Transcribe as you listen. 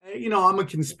I'm a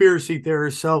conspiracy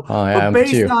theorist. So, Oh, yeah, but I'm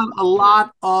based too. on a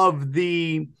lot of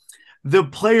the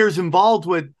players involved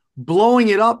with blowing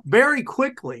it up very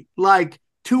quickly, like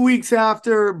 2 weeks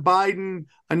after Biden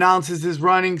announces his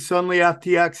running, suddenly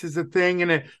FTX is a thing,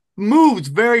 and it moves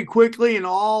very quickly, and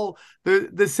all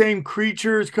the same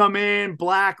creatures come in,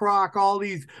 BlackRock, all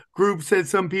these groups that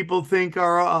some people think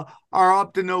are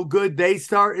up to no good. They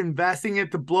start investing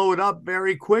it to blow it up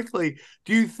very quickly.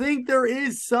 Do you think there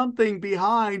is something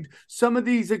behind some of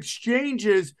these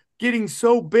exchanges getting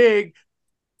so big,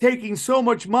 taking so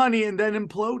much money, and then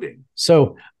imploding?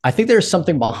 So I think there's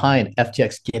something behind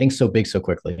FTX getting so big so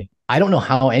quickly. I don't know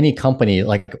how any company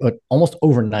like almost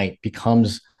overnight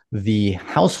becomes the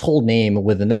household name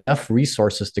with enough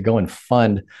resources to go and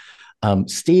fund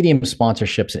stadium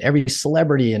sponsorships and every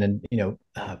celebrity and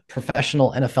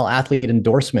professional NFL athlete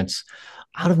endorsements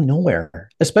out of nowhere,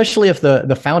 especially if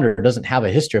the founder doesn't have a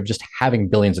history of just having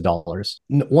billions of dollars.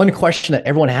 One question that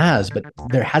everyone has, but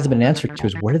there hasn't been an answer to,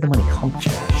 is where did the money come from?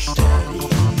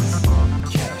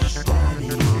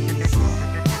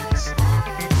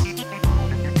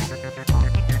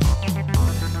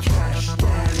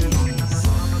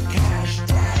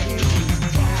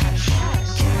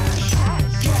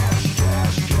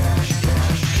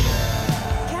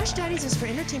 Cash Daddies is for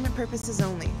entertainment purposes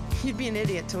only. You'd be an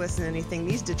idiot to listen to anything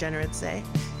these degenerates say.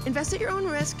 Invest at your own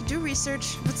risk, do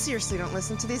research, but seriously don't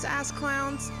listen to these ass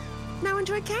clowns. Now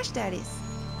enjoy Cash Daddies.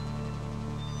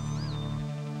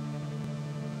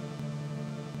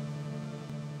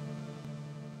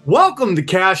 Welcome to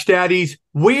Cash Daddies.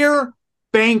 We're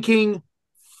banking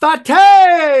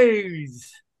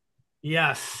Fates.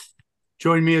 Yes.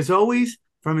 Join me as always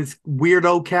from his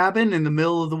weirdo cabin in the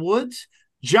middle of the woods,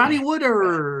 Johnny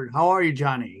Woodard. How are you,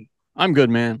 Johnny? I'm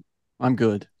good, man. I'm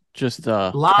good. Just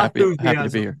A lot of happy to be here.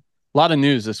 enthusiasm. A lot of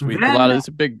news this week. Then,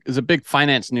 It's a big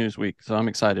finance news week, so I'm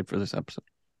excited for this episode.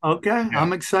 okay,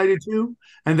 I'm excited too.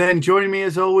 And then joining me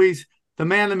as always, the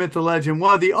man, the myth, the legend,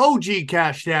 one of the OG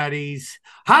Cash Daddies.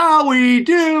 How we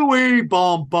do we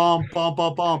bump, bump, bump,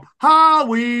 bump, bump. How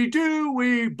we do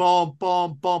we bump,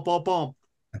 bump, bump, bump, bump.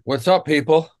 What's up,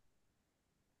 people?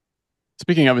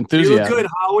 Speaking of You look enthusiasm, good,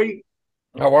 Howie.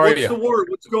 How are What's you? the word?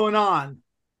 What's going on?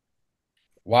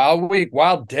 Wild week,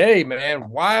 wild day, man.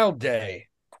 Wild day.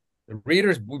 The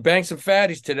readers, we banked some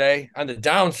fatties today on the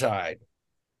downside.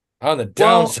 On the Well,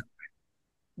 downside.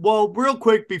 Well, real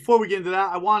quick, before we get into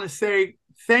that, I want to say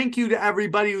thank you to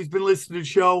everybody who's been listening to the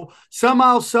show.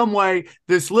 Somehow, some way,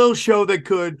 this little show that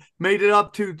could made it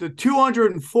up to the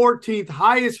 214th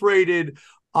highest rated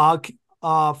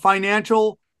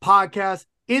financial podcast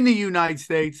in the United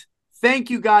States.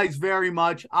 Thank you guys very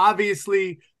much.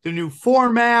 Obviously, the new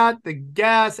format, the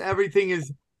guests, everything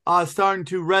is starting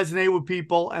to resonate with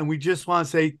people. And we just want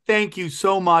to say thank you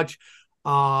so much.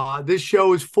 This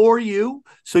show is for you,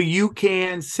 so you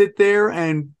can sit there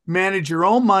and manage your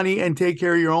own money and take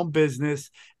care of your own business.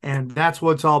 And that's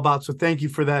what it's all about. So thank you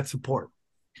for that support.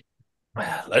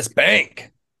 Let's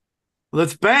bank.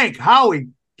 Let's bank. Howie,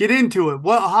 get into it.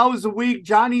 How was the week?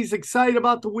 Johnny's excited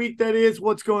about the week that is.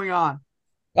 What's going on?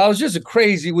 Well, it was just a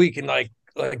crazy week, and like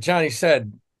Johnny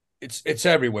said, it's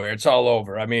everywhere. It's all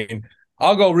over. I mean,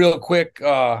 I'll go real quick.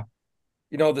 The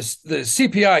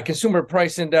CPI, Consumer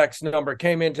Price Index number,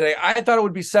 came in today. I thought it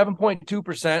would be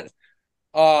 7.2%.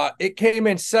 It came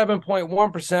in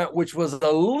 7.1%, which was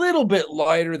a little bit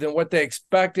lighter than what they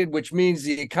expected, which means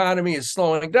the economy is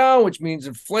slowing down, which means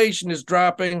inflation is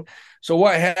dropping. So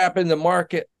what happened? The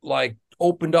market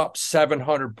opened up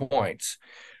 700 points.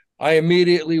 I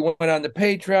immediately went on the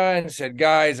Patreon and said,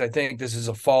 guys, I think this is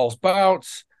a false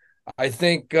bounce. I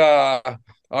think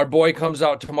our boy comes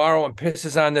out tomorrow and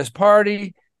pisses on this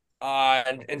party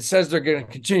and says they're going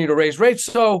to continue to raise rates.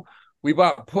 So we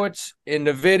bought puts in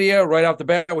NVIDIA right off the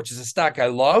bat, which is a stock I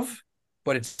love,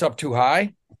 but it's up too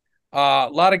high. A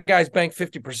lot of guys banked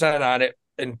 50% on it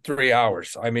in 3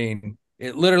 hours. I mean,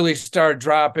 it literally started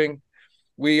dropping.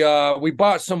 We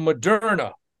bought some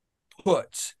Moderna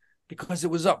puts because it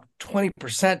was up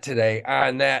 20% today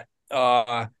on that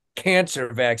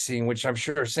cancer vaccine, which I'm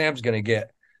sure Sam's going to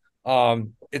get.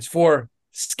 It's for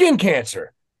skin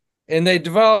cancer. And they're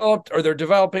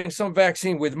developing some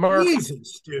vaccine with Merck.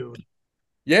 Jesus, dude.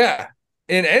 Yeah.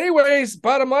 And anyways,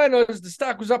 bottom line was the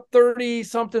stock was up 30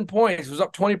 something points. It was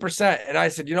up 20%. And I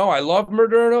said, I love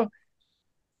Moderna.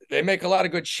 They make a lot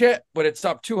of good shit, but it's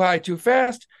up too high, too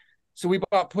fast. So we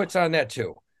bought puts on that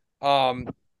too.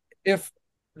 If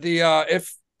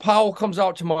Powell comes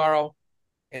out tomorrow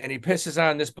and he pisses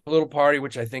on this little party,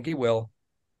 which I think he will,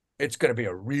 it's going to be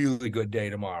a really good day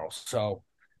tomorrow. So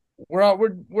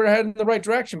we're heading in the right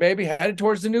direction, baby. Headed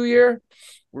towards the new year.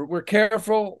 We're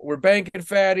careful. We're banking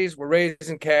fatties. We're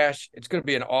raising cash. It's going to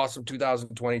be an awesome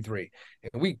 2023.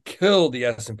 And we killed the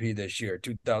S&P this year,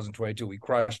 2022. We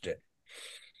crushed it.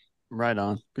 Right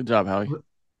on. Good job, Howie.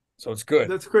 So it's good.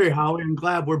 That's great, Howie. I'm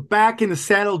glad we're back in the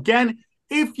saddle again.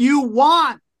 If you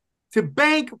want to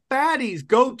bank fatties,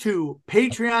 go to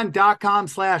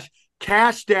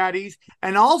patreon.com/Cash Daddies.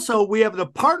 And also we have the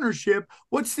partnership.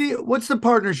 What's the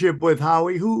partnership with,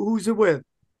 Howie? Who's it with?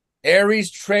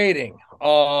 Aries Trading.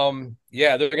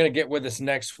 Yeah, they're going to get with us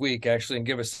next week actually and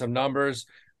give us some numbers.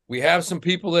 We have some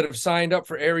people that have signed up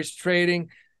for Aries Trading.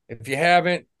 If you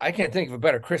haven't, I can't think of a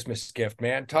better Christmas gift,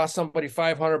 man. Toss somebody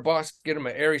 $500, get them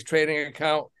an Aries Trading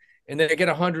account, and they get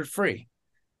 100 free.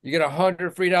 You get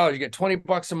 100 free dollars. You get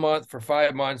 $20 a month for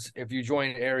 5 months if you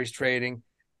join Aries Trading.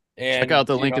 And check out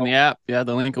the link in the app. Yeah,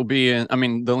 the link will be in.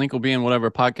 The link will be in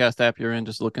whatever podcast app you're in.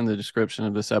 Just look in the description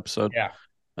of this episode. Yeah,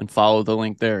 and follow the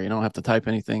link there. You don't have to type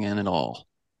anything in at all.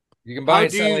 You can buy How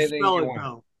and do sell you anything spell you it, want.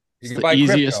 though? You It's can the buy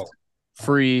easiest crypto.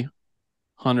 free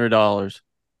 $100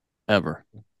 ever.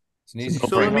 It's an easy.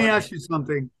 So let me ask you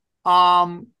something.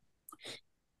 Do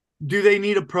they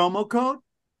need a promo code?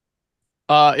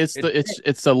 It's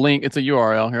the link. It's a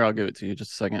URL. Here, I'll give it to you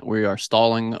just a second. We are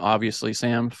stalling, obviously,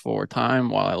 Sam, for time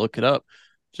while I look it up.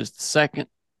 Just a second.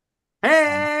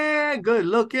 Hey, good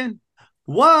looking.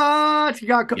 What you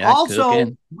got? Yeah,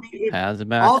 Also,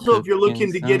 if you're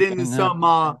looking to get into some,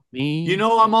 I'm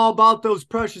all about those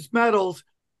precious metals.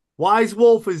 Wise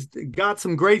Wolf has got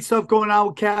some great stuff going on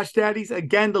with Cash Daddies.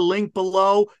 Again, the link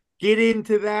below. Get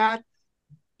into that.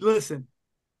 Listen,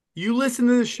 you listen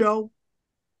to the show.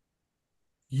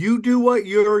 You do what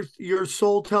your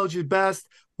soul tells you best.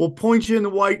 We'll point you in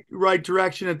the right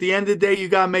direction. At the end of the day, you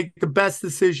got to make the best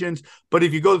decisions. But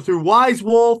if you go through Wise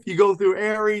Wolf, you go through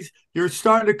Aries, you're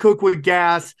starting to cook with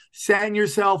gas, setting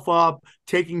yourself up,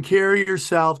 taking care of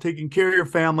yourself, taking care of your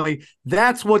family.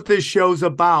 That's what this show's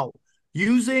about.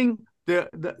 Using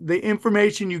the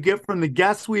information you get from the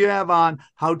guests we have on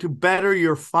how to better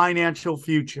your financial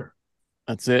future.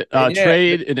 That's it.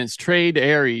 Trade, and it's Trade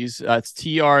Aries. It's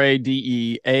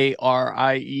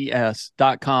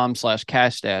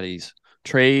TradeAries.com/Cash Daddies.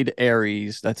 Trade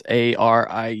Aries. That's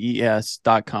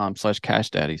ARIES.com/Cash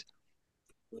Daddies.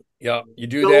 Yeah, you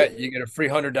do that, you get a free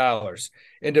 $100.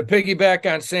 And to piggyback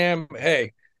on Sam,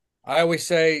 hey, I always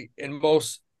say, in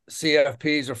most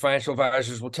CFPs or financial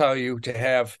advisors will tell you to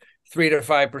have 3 to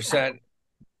 5%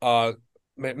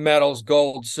 metals,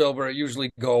 gold, silver,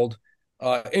 usually gold.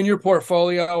 In your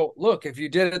portfolio. Look, if you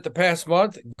did it the past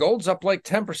month, gold's up like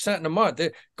 10% in a month.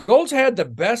 Gold's had the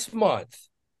best month.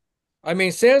 I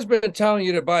mean, Sam's been telling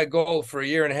you to buy gold for a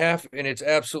year and a half, and it's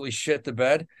absolutely shit the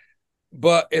bed.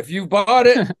 But if you bought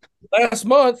it last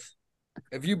month,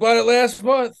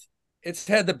 it's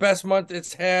had the best month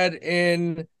it's had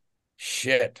in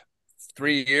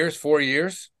 3 years, 4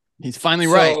 years. He's finally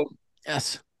right.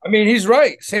 Yes. I mean, he's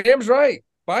right. Sam's right.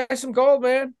 Buy some gold,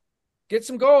 man. Get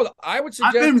some gold. I would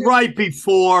suggest. I've been right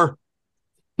before.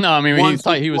 No, I mean, he was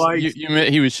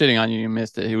shitting on you. You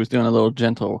missed it. He was doing a little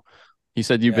gentle. He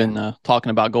said you've been talking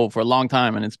about gold for a long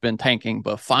time and it's been tanking,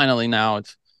 but finally now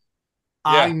it's.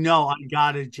 I know. I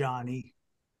got it, Johnny.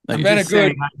 It's been a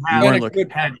good.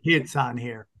 Had hits on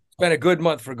here. It's been a good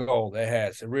month for gold. It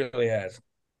has. It really has.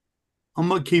 I'm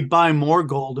gonna keep buying more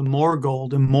gold and more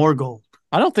gold and more gold.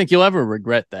 I don't think you'll ever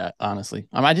regret that, honestly.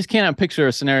 I just can't picture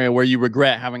a scenario where you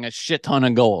regret having a shit ton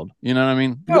of gold. You know what I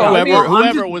mean?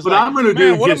 Whoever was like, I'm gonna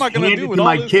do, what am I going to do with all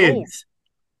my kids? Gold?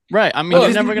 Right. I mean,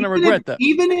 you're never going to regret that.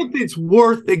 Even if it's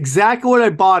worth exactly what I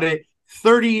bought it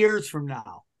 30 years from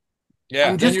now. Yeah.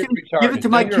 I'm just going to give it to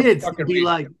my kids and be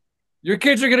like. Your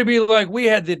kids are going to be like, we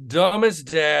had the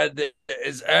dumbest dad that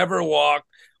has ever walked.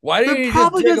 Why didn't he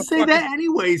probably going to say that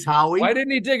anyways, Howie? Why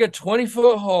didn't he dig a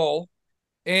 20-foot hole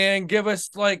and give us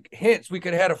like hints we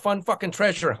could have had a fun fucking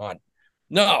treasure hunt?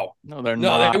 No, they're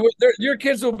not. Your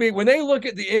kids will be, when they look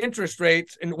at the interest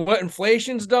rates and what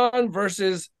inflation's done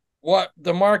versus what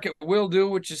the market will do,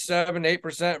 which is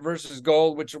 7-8% versus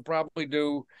gold, which will probably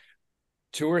do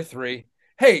 2 or 3.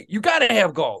 Hey, you got to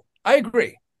have gold. I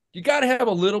agree. You got to have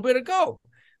a little bit of gold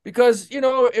because,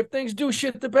 if things do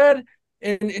shit the bed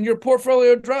and your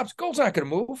portfolio drops, gold's not going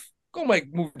to move. Gold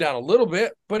might move down a little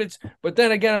bit, but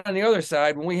then again, on the other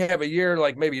side, when we have a year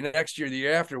like maybe next year, the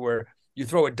year after, where you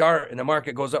throw a dart and the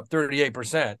market goes up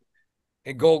 38%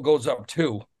 and gold goes up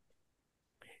 2%,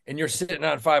 and you're sitting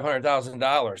on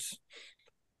 $500,000,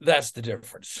 that's the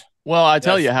difference. Well, I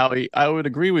tell you, Howie, I would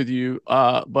agree with you,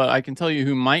 but I can tell you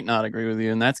who might not agree with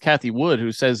you, and that's Cathie Wood,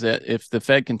 who says that if the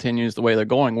Fed continues the way they're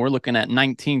going, we're looking at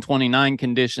 1929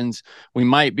 conditions. We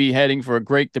might be heading for a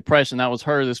Great Depression. That was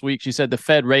her this week. She said the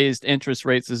Fed raised interest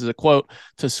rates, this is a quote,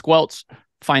 to squelch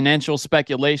financial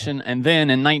speculation. And then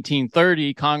in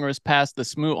 1930, Congress passed the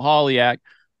Smoot-Hawley Act,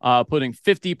 putting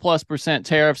 50+%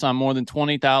 tariffs on more than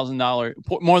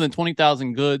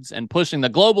 $20,000 goods and pushing the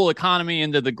global economy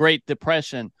into the Great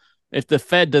Depression. If the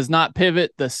Fed does not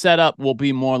pivot, the setup will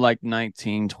be more like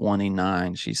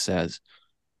 1929, she says.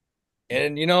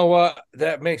 And you know what?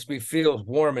 That makes me feel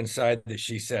warm inside that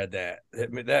she said that.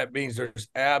 That means there's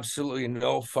absolutely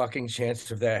no fucking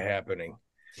chance of that happening.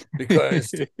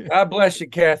 Because God bless you,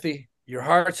 Cathie. Your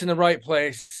heart's in the right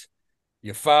place.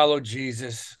 You follow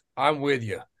Jesus. I'm with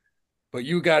you. But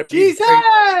you got to be Jesus.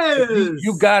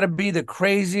 You got to be the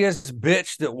craziest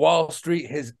bitch that Wall Street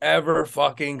has ever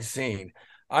fucking seen.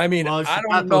 I mean, well, I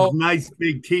don't know. Those nice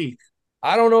big teeth.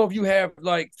 I don't know if you have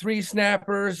like 3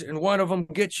 snappers and one of them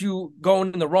gets you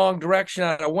going in the wrong direction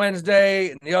on a Wednesday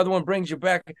and the other one brings you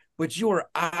back, but you are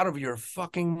out of your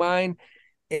fucking mind.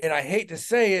 And I hate to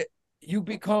say it, you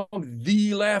become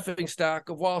the laughing stock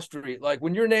of Wall Street. Like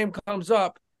when your name comes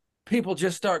up, people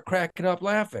just start cracking up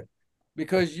laughing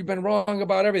because you've been wrong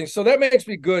about everything. So that makes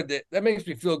me feel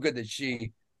good that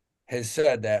she has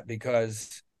said that,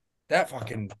 because that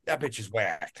bitch is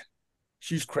whacked.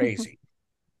 She's crazy.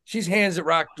 She's hands that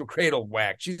rock the cradle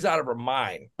whacked. She's out of her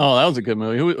mind. Oh, that was a good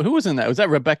movie. Who was in that? Was that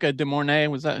Rebecca De Mornay?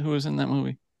 Was that who was in that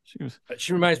movie?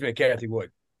 She reminds me of Cathie Wood.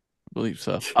 I believe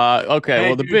so.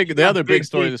 Okay. Well, the other big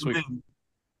story this week.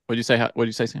 What'd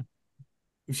you say, Sam?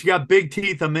 If she got big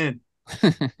teeth, I'm in.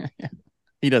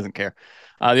 He doesn't care.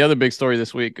 The other big story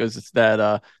this week is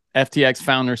that FTX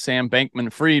founder Sam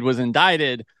Bankman-Fried was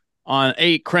indicted on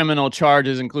 8 criminal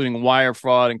charges, including wire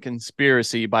fraud and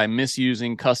conspiracy by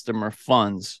misusing customer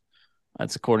funds.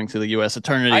 That's according to the U.S.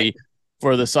 Attorney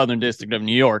for the Southern District of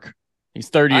New York. He's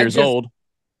 30 years old.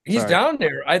 He's down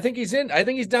there. I think he's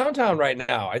downtown right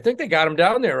now. I think they got him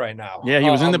down there right now. Yeah, he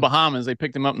was in the Bahamas. They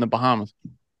picked him up in the Bahamas.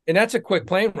 And that's a quick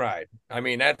plane ride. I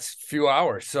mean, that's a few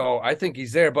hours. So I think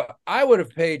he's there. But I would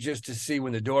have paid just to see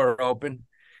when the door opened.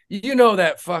 You know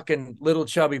that fucking little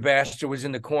chubby bastard was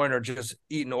in the corner just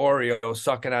eating Oreos,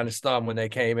 sucking on his thumb when they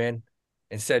came in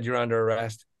and said you're under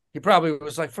arrest. He probably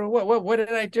was like, for what? What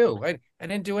did I do? I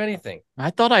didn't do anything. I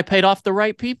thought I paid off the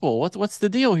right people. What's the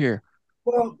deal here?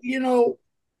 Well, you know,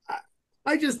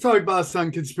 I just talked about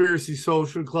some Conspiracy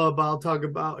Social Club I'll talk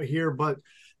about here, but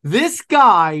this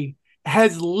guy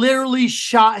has literally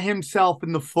shot himself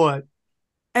in the foot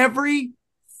every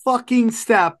fucking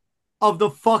step of the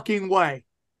fucking way.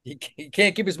 He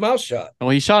can't keep his mouth shut. Well,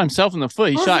 he shot himself in the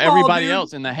foot. He shot everybody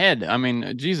else in the head. I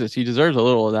mean, Jesus, he deserves a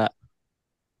little of that.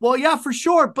 Well, yeah, for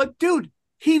sure. But dude,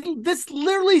 this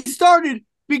literally started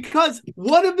because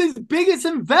one of his biggest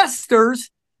investors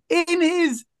in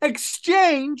his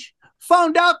exchange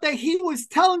found out that he was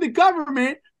telling the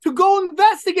government to go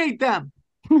investigate them.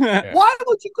 Yeah. Why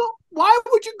would you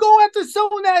go after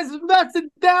someone that has invested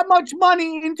that much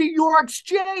money into your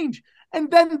exchange? And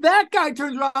then that guy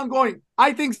turns around going,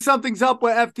 I think something's up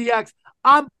with FTX.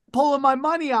 I'm pulling my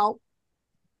money out.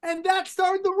 And that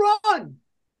started the run.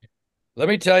 Let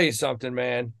me tell you something,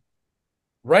 man.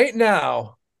 Right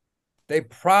now, they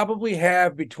probably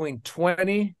have between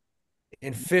 20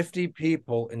 and 50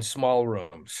 people in small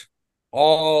rooms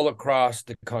all across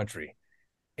the country.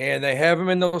 And they have them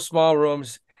in those small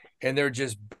rooms, and they're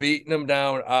just beating them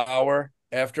down hour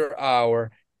after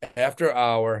hour after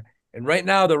hour. And right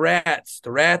now, the rats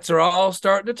are all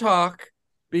starting to talk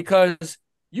because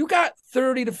you got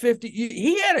 30 to 50.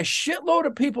 He had a shitload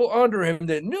of people under him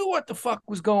that knew what the fuck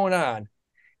was going on.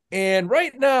 And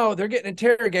right now, they're getting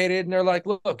interrogated, and they're like,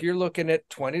 look, you're looking at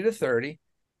 20 to 30.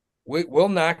 We'll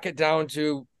knock it down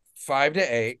to 5 to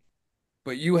 8.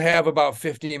 But you have about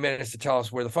 15 minutes to tell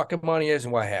us where the fucking money is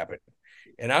and what happened.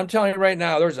 And I'm telling you right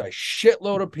now, there's a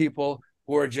shitload of people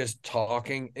who are just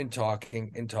talking and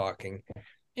talking and talking.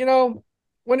 You know,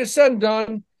 when it's said and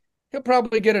done, he'll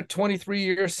probably get a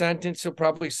 23-year sentence. He'll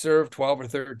probably serve 12 or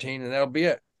 13, and that'll be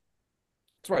it.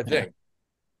 That's what I think.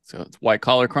 So it's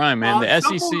white-collar crime, man. The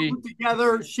SEC.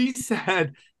 Together, she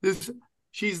said this.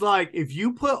 She's like, if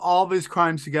you put all of his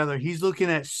crimes together, he's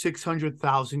looking at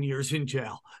 600,000 years in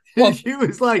jail. Well, she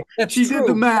was like, she did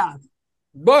the math.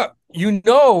 But you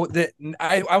know that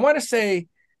I want to say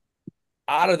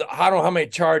I don't know how many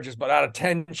charges, but out of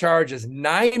 10 charges,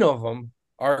 9 of them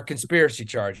are conspiracy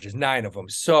charges, 9 of them.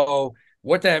 So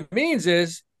what that means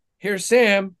is here's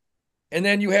Sam, and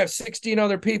then you have 16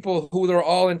 other people who they're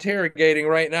all interrogating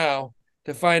right now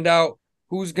to find out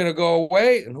who's going to go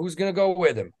away and who's going to go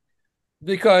with him.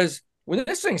 Because when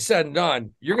this thing's said and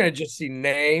done, you're going to just see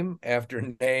name after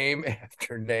name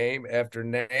after name after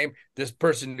name. This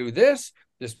person knew this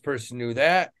person knew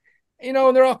that. And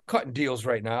they're all cutting deals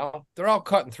right now. They're all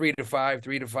cutting 3 to 5,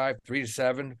 3 to 5, 3 to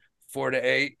 7, 4 to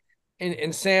 8.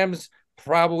 And Sam's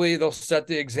probably, they'll set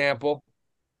the example.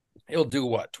 He'll do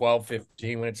what, 12,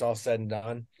 15 when it's all said and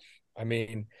done. I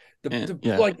mean,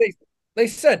 like they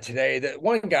said today, that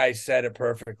one guy said it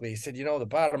perfectly. He said, the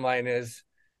bottom line is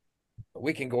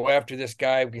we can go after this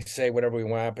guy. We can say whatever we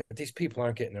want, but these people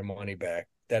aren't getting their money back.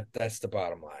 That's the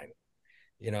bottom line.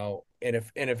 And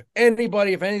if any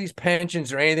of these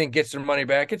pensions or anything gets their money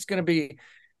back, it's going to be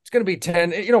 10.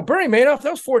 Bernie Madoff,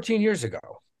 that was 14 years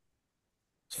ago.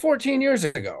 It's 14 years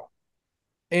ago.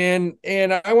 And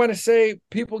I want to say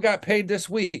people got paid this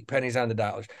week, pennies on the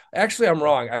dollars. Actually, I'm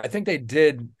wrong. I think they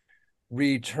did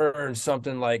return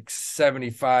something like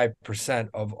 75%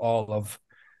 of all of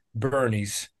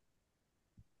Bernie's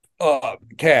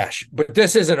cash. But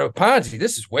this isn't a Ponzi.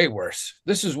 This is way worse.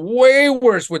 This is way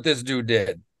worse what this dude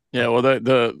did. Yeah, well,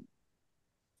 the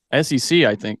SEC,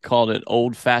 I think, called it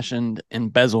old-fashioned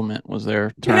embezzlement was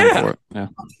their term for it. Yeah,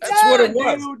 that's what it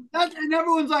was. Dude, and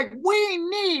everyone's like, we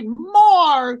need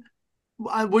more,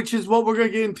 which is what we're going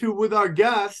to get into with our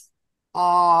guest.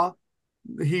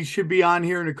 He should be on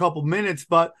here in a couple minutes,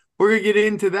 but we're going to get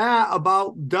into that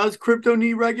about, does crypto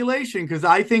need regulation? Because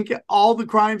I think all the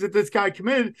crimes that this guy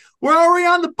committed were already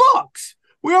on the books.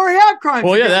 We already have crimes.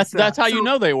 Well, yeah, that's how you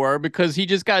know they were, because he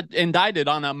just got indicted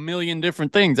on a million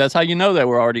different things. That's how you know they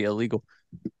were already illegal.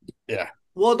 Yeah.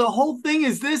 Well, the whole thing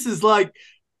is like,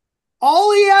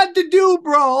 all he had to do,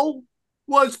 bro,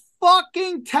 was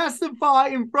fucking testify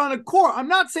in front of court. I'm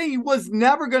not saying he was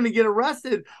never going to get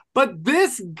arrested, but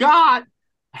this got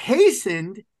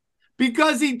hastened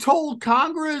because he told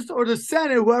Congress or the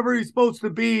Senate, whoever he's supposed to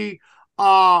be,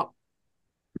 whoever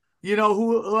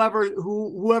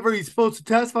he's supposed to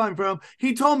testify in front of,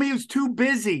 he told me he was too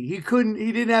busy. He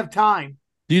didn't have time.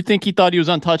 Do you think he thought he was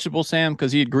untouchable, Sam,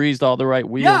 because he had greased all the right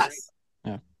wheels? Yes.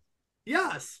 Yeah.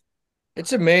 Yes.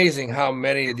 It's amazing how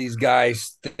many of these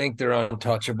guys think they're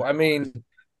untouchable. I mean,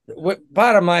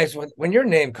 bottom line is when your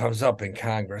name comes up in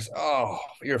Congress, oh,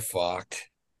 you're fucked.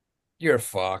 You're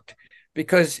fucked.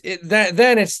 Because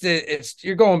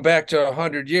you're going back to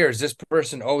 100 years. This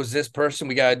person owes this person.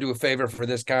 We got to do a favor for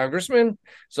this congressman,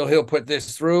 so he'll put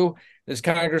this through. This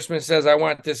congressman says, "I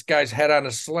want this guy's head on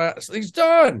a slab." He's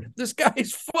done. This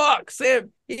guy's fucked.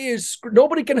 Sam, he is.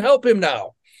 Nobody can help him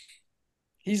now.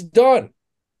 He's done.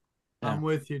 I'm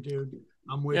with you, dude.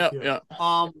 I'm with you. Yeah.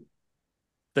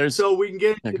 So we can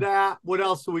get into that. What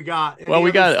else do we got?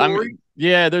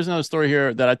 There's another story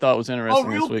here that I thought was interesting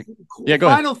this week. Yeah, go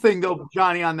Final thing though,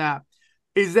 Johnny, on that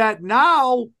is that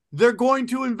now they're going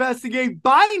to investigate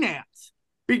Binance,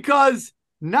 because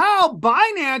now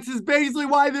Binance is basically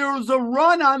why there was a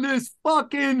run on this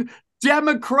fucking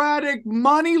democratic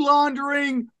money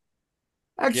laundering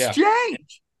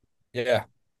exchange. Yeah.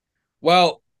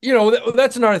 Well,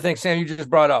 that's another thing, Sam, you just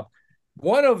brought up.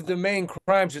 One of the main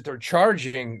crimes that they're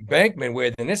charging Bankman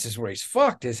with, and this is where he's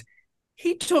fucked, is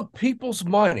he took people's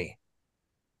money,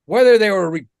 whether they were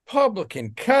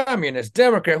Republican, Communist,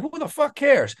 Democrat, who the fuck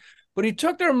cares? But he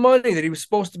took their money that he was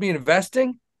supposed to be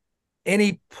investing, and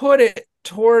he put it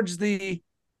towards the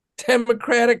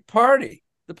Democratic Party,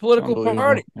 the political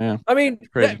party. Yeah. I mean,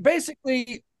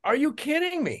 basically, are you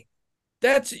kidding me?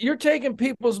 You're taking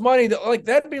people's money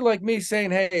that'd be like me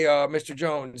saying, "Hey, Mr.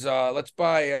 Jones, let's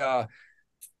buy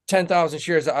 10,000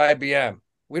 shares of IBM."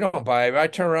 We don't buy it. I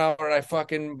turn around and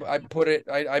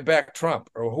I back Trump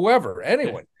or whoever,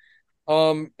 anyone.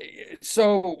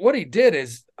 So what he did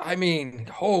is, I mean,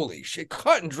 holy shit,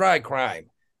 cut and dry crime,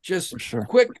 just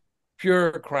quick,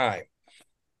 pure crime.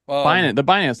 The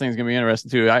Binance thing is going to be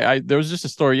interesting too. There was just a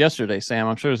story yesterday, Sam.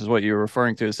 I'm sure this is what you were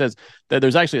referring to. It says that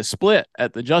there's actually a split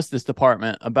at the Justice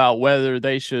Department about whether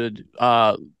they should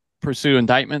pursue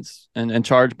indictments and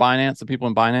charge Binance, the people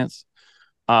in Binance.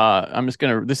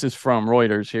 This is from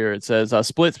Reuters here. It says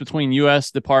splits between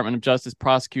U.S. Department of Justice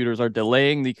prosecutors are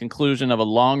delaying the conclusion of a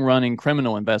long-running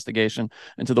criminal investigation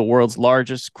into the world's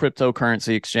largest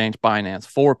cryptocurrency exchange, Binance.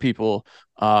 4 people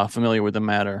familiar with the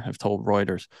matter have told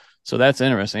Reuters. So that's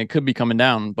interesting. It could be coming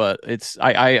down, but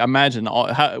I imagine,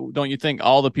 don't you think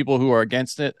all the people who are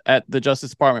against it at the Justice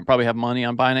Department probably have money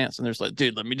on Binance, and they're just like,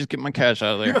 dude, let me just get my cash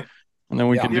out of there, and then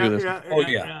we can do this.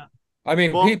 Yeah. I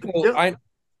mean,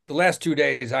 the last 2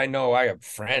 days, I know I have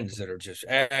friends that are just,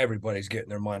 everybody's getting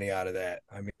their money out of that.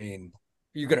 I mean,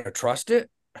 you going to trust it?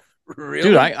 Really?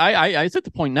 Dude, it's at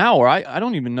the point now where I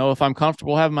don't even know if I'm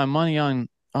comfortable having my money on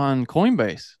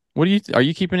Coinbase. What are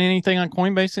you keeping anything on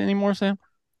Coinbase anymore, Sam?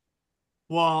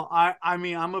 Well, I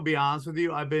mean, I'm gonna be honest with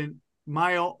you.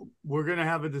 We're gonna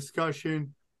have a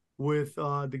discussion with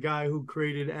the guy who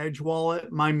created Edge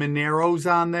Wallet. My Monero's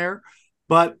on there,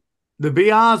 but to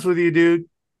be honest with you, dude,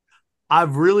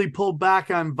 I've really pulled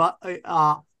back on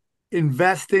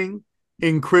investing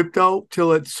in crypto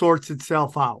till it sorts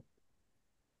itself out.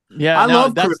 Yeah, I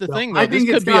love that's crypto. the thing, though. I This think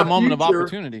could it's be a got moment of future.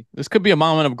 opportunity. This could be a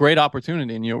moment of great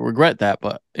opportunity, and you'll regret that.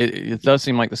 But it does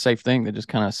seem like the safe thing to just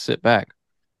kind of sit back.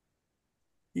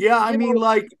 Yeah, I mean,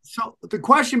 like, so the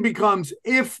question becomes,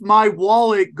 if my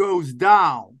wallet goes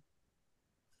down,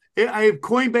 if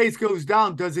Coinbase goes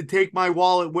down, does it take my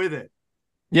wallet with it?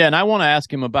 Yeah, and I want to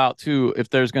ask him about too if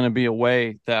there's going to be a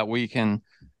way that we can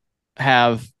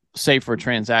have safer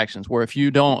transactions where if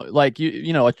you don't like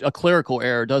a clerical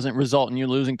error doesn't result in you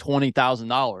losing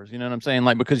 $20,000. You know what I'm saying?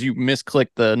 Like because you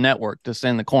misclicked the network to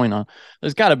send the coin on.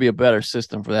 There's got to be a better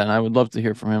system for that, and I would love to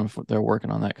hear from him if they're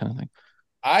working on that kind of thing.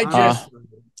 I just,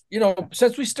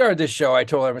 since we started this show, I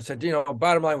told everyone, I said,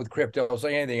 bottom line with crypto, it's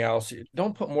like anything else,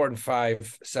 don't put more than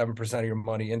 5-7% of your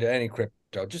money into any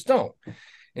crypto. Just don't.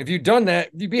 If you've done that,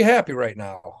 you'd be happy right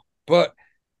now. But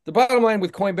the bottom line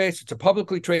with Coinbase, it's a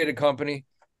publicly traded company.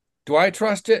 Do I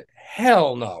trust it?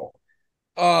 Hell no.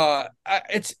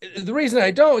 It's the reason I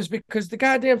don't is because the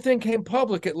goddamn thing came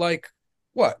public at like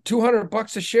what,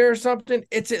 $200 a share or something.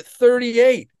 It's at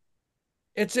 38.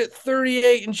 It's at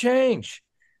 38 and change.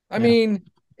 I mean,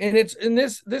 and it's in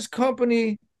this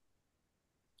company.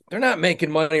 They're not making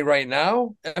money right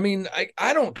now. I mean,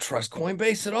 I don't trust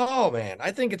Coinbase at all, man.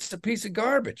 I think it's a piece of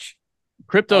garbage.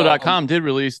 Crypto.com did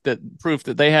release that proof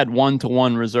that they had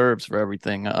 1-to-1 reserves for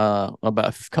everything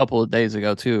about a couple of days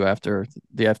ago too, after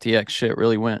the FTX shit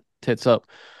really went tits up.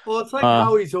 Well, it's like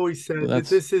Howie's always said that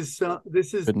this is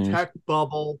news. tech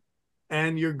bubble,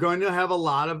 and you're going to have a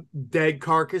lot of dead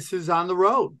carcasses on the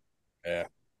road. Yeah.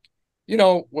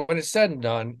 When it's said and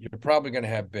done, you're probably going to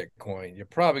have Bitcoin. You're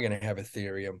probably going to have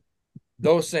Ethereum.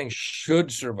 Those things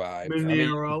should survive.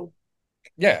 Monero.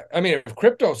 I mean, if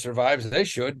crypto survives, they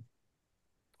should.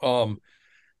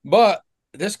 But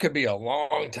this could be a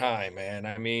long time, man.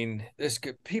 I mean,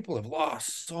 people have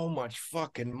lost so much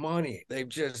fucking money. They've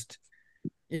just,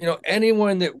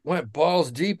 anyone that went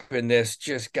balls deep in this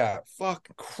just got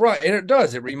fucking crushed. And it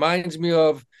does. It reminds me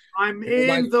of I'm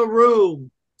in the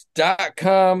room.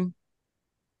 .com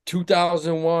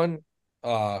 2001.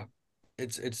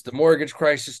 It's the mortgage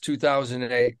crisis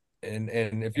 2008.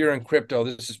 And if you're in crypto,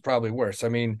 this is probably worse. I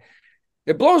mean,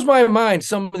 it blows my mind,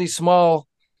 some of these small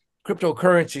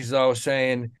cryptocurrencies, though,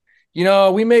 saying,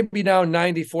 we may be down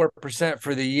 94%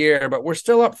 for the year, but we're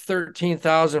still up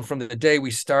 13,000 from the day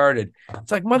we started.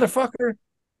 It's like, motherfucker,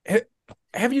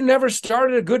 have you never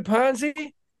started a good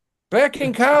Ponzi? Back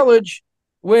in college,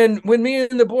 when me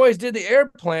and the boys did the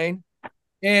airplane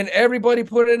and everybody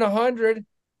put in 100,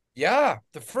 the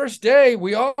first day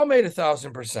we all made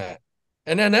 1,000%.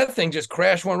 And then that thing just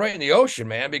crashed one right in the ocean,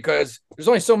 man, because there's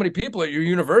only so many people at your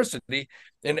university.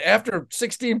 And after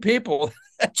 16 people,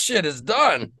 that shit is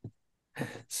done.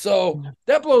 So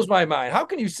that blows my mind. How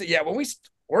can you say,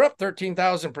 we're up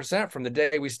 13,000% from the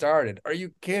day we started? Are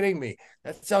you kidding me?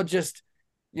 That's how just,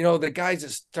 the guys that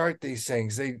start these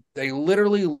things, they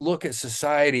literally look at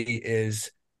society as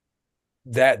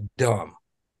that dumb.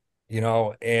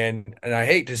 And I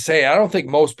hate to say, I don't think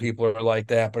most people are like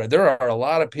that, but there are a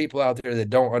lot of people out there that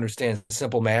don't understand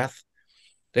simple math.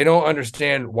 They don't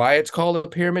understand why it's called a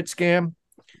pyramid scam.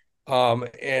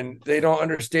 And they don't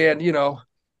understand,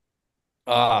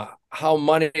 how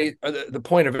money, the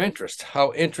point of interest,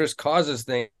 how interest causes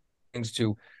things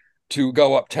to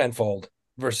go up tenfold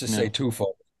versus say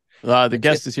twofold. The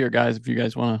guest is here, guys. If you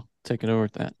guys want to take it over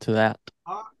to that.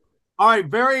 All right,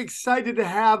 very excited to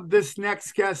have this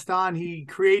next guest on. He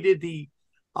created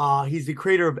he's the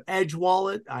creator of Edge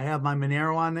Wallet. I have my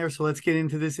Monero on there, so let's get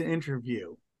into this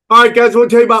interview. All right, guys, I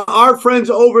want to tell you about our friends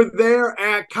over there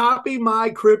at Copy My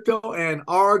Crypto and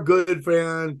our good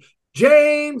friend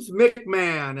James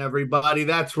McMahon, everybody.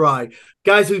 That's right.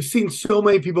 Guys, we've seen so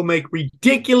many people make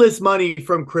ridiculous money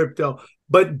from crypto,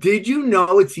 but did you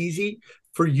know it's easy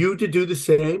for you to do the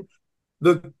same?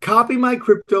 The Copy My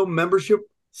Crypto membership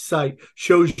site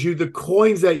shows you the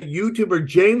coins that YouTuber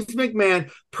James McMahon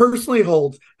personally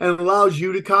holds and allows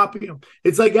you to copy them.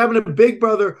 It's like having a big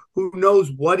brother who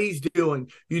knows what he's doing.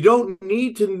 You don't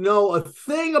need to know a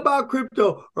thing about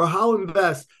crypto or how to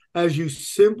invest, as you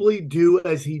simply do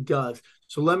as he does.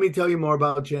 So let me tell you more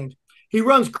about James. He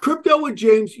runs Crypto with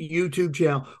James YouTube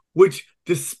channel, which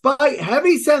despite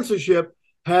heavy censorship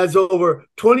has over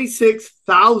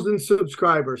 26,000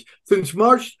 subscribers. Since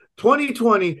March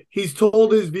 2020, he's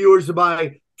told his viewers to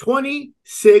buy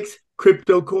 26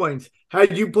 crypto coins.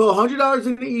 Had you put $100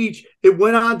 into each, it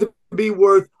went on to be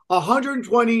worth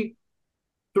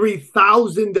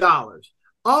 $123,000.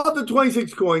 Of the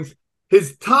 26 coins,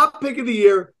 his top pick of the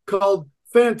year, called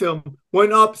Phantom,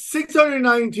 went up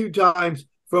 692 times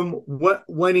from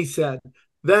when he said.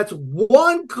 That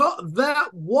one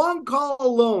call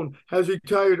alone has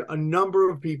retired a number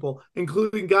of people,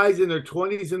 including guys in their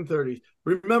 20s and 30s.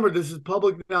 Remember, this is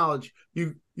public knowledge.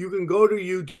 You can go to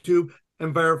YouTube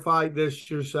and verify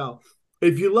this yourself.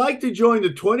 If you'd like to join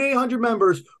the 2,800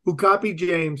 members who copy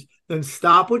James, then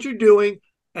stop what you're doing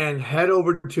and head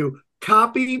over to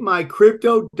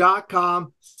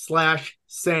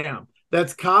copymycrypto.com/Sam.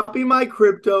 That's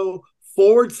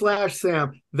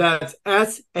copymycrypto.com/Sam. That's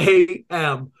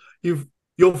SAM.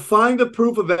 You'll find the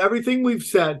proof of everything we've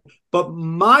said, but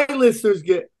my listeners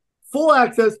get full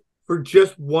access for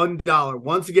just $1.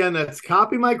 Once again, that's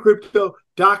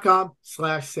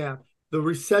copymycrypto.com/Sam. The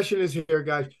recession is here,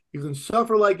 guys. You can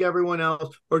suffer like everyone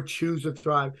else or choose to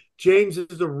thrive. James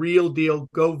is the real deal.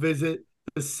 Go visit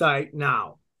the site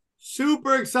now.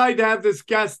 Super excited to have this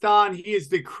guest on. He is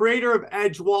the creator of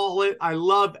Edge Wallet. I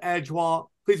love Edge Wallet.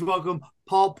 Please welcome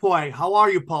Paul Pui. How are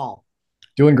you, Paul?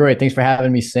 Doing great. Thanks for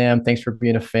having me, Sam. Thanks for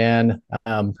being a fan.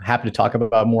 I'm happy to talk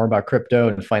more about crypto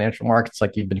and financial markets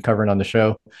like you've been covering on the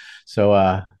show. So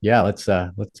yeah, let's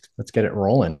get it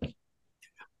rolling.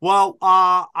 Well,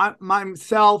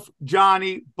 myself,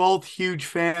 Johnny, both huge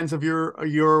fans of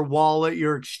your wallet,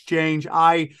 your exchange.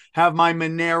 I have my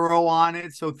Monero on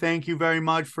it, so thank you very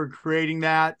much for creating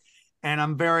that, and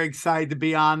I'm very excited to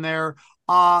be on there.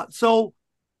 So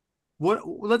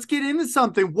let's get into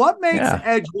something. What makes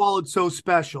Edge Wallet so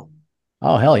special?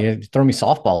 Oh, hell, you throw me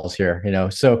softballs here,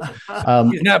 So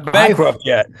he's not bankrupt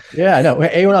yet. Yeah, I know.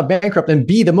 A, we're not bankrupt. And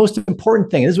B, the most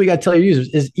important thing, this is what we got to tell your users,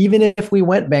 is even if we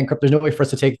went bankrupt, there's no way for us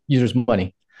to take users'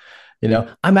 money.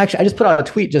 I just put out a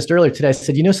tweet just earlier today. I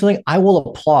said, something? I will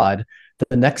applaud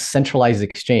the next centralized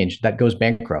exchange that goes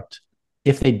bankrupt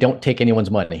if they don't take anyone's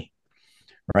money.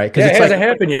 Right? Because it hasn't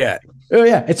happened yet. Oh,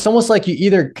 yeah. It's almost like you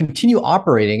either continue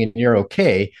operating and you're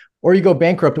okay, or you go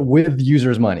bankrupt with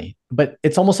users' money. But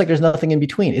it's almost like there's nothing in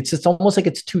between. It's just almost like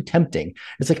it's too tempting.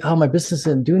 It's like, oh, my business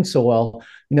isn't doing so well.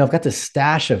 I've got this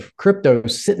stash of crypto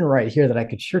sitting right here that I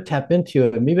could sure tap into,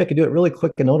 and maybe I could do it really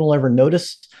quick and no one will ever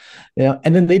notice.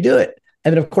 And then they do it.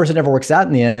 And then of course it never works out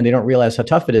in the end. They don't realize how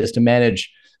tough it is to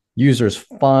manage users'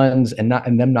 funds and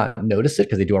them not notice it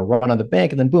because they do a run on the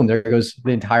bank, and then boom, there goes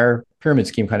the entire pyramid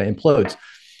scheme, kind of implodes.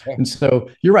 And so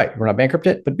you're right, we're not bankrupt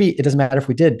yet, but B, it doesn't matter if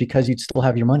we did because you'd still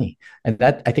have your money. And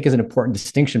that I think is an important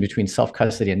distinction between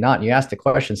self-custody and not. And you asked the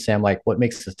question, Sam, like what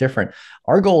makes us different?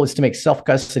 Our goal is to make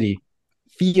self-custody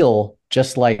feel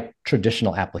just like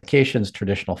traditional applications,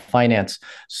 traditional finance.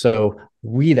 So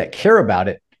we that care about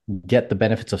it get the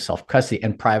benefits of self-custody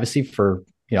and privacy for,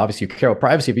 obviously you care about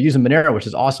privacy if you're using Monero, which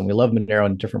is awesome. We love Monero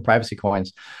and different privacy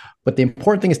coins. But the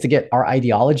important thing is to get our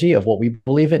ideology of what we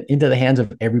believe in into the hands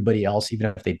of everybody else, even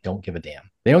if they don't give a damn.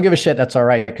 They don't give a shit. That's all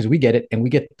right, because we get it, and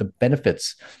we get the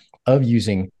benefits of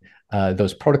using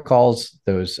those protocols,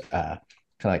 those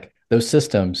those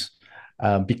systems,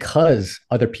 because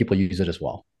other people use it as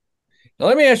well. Now,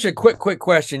 let me ask you a quick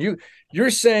question.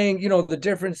 You're saying, the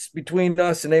difference between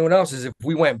us and anyone else is if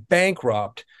we went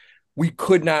bankrupt, we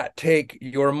could not take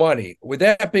your money. With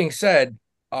that being said,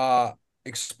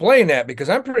 explain that, because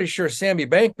I'm pretty sure Sammy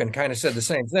Bankman kind of said the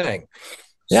same thing.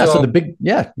 Yeah. So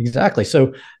exactly.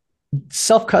 So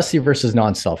self-custody versus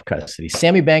non-self-custody.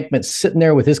 Sammy Bankman's sitting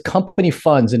there with his company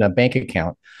funds in a bank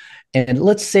account. And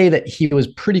let's say that he was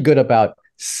pretty good about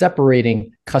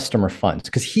separating customer funds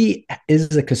because he is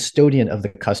the custodian of the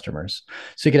customers.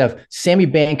 So you could have Sammy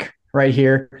Bank right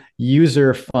here,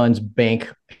 user funds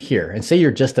bank here. And say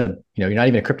you're just you're not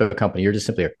even a crypto company, you're just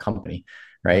simply a company,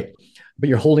 right? But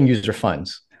you're holding user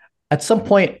funds. At some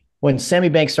point, when Sammy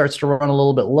Bank starts to run a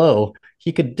little bit low,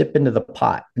 he could dip into the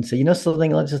pot and say,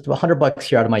 something, let's just do $100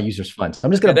 here out of my users' funds.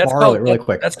 I'm just going to borrow it really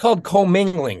quick. That's called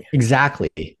commingling.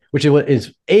 Exactly. Which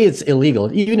is it's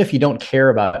illegal. Even if you don't care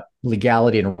about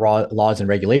legality and laws and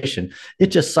regulation, it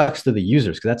just sucks to the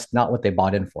users because that's not what they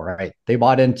bought in for, right? They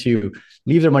bought in to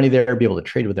leave their money there, be able to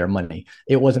trade with their money.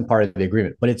 It wasn't part of the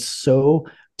agreement, but it's so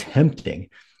tempting.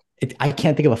 I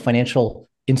can't think of a financial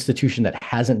institution that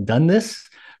hasn't done this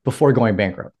before going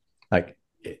bankrupt. Like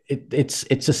it's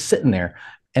just sitting there.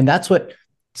 And that's what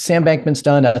Sam Bankman's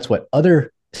done. That's what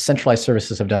other centralized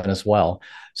services have done as well.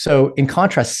 So in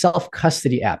contrast,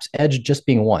 self-custody apps, Edge just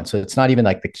being one. So it's not even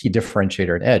like the key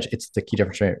differentiator in Edge. It's the key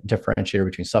differentiator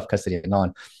between self-custody and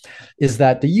non, is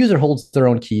that the user holds their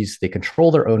own keys. They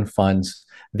control their own funds.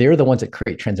 They're the ones that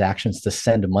create transactions to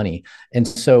send money. And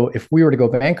so if we were to go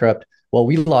bankrupt, well,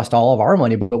 we lost all of our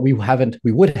money, but we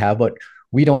would have, but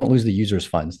we don't lose the user's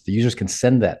funds. The users can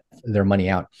send their money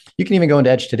out. You can even go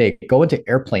into Edge today, go into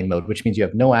airplane mode, which means you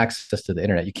have no access to the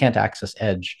internet. You can't access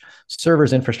Edge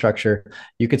servers infrastructure.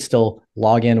 You could still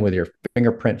log in with your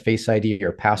fingerprint, Face ID,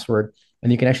 or password,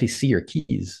 and you can actually see your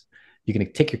keys. You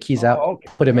can take your keys out,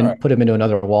 put them into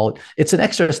another wallet. It's an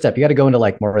extra step. You got to go into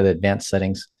like more of the advanced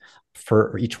settings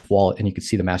for each wallet, and you can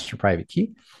see the master private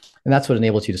key. And that's what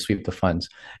enables you to sweep the funds.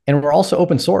 And we're also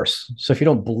open source. So if you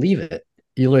don't believe it,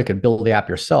 you literally could build the app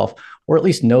yourself, or at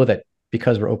least know that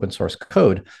because we're open source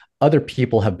code, other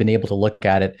people have been able to look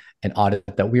at it and audit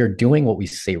that we are doing what we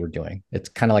say we're doing. It's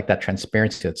kind of like that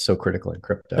transparency that's so critical in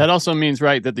crypto. That also means,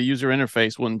 right, that the user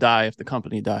interface wouldn't die if the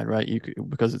company died, right?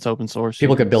 Because it's open source.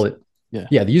 People could build it.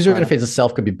 Yeah. The user interface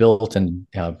itself could be built, and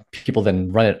people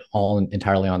then run it all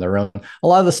entirely on their own. A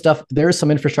lot of the stuff, there is some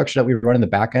infrastructure that we run in the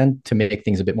back end to make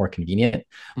things a bit more convenient,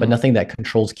 but nothing that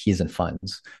controls keys and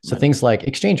funds. So things like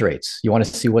exchange rates, you want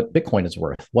to see what Bitcoin is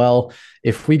worth. Well,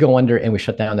 if we go under and we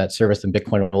shut down that service, then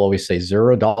Bitcoin will always say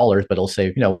 $0, but it'll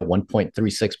say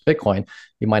 1.36 Bitcoin.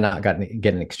 You might not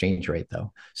get an exchange rate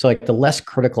though. So like the less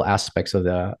critical aspects of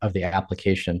the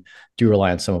application do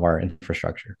rely on some of our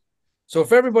infrastructure. So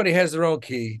if everybody has their own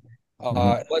key,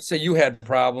 let's say you had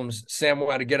problems, Sam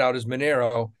wanted to get out his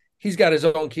Monero, he's got his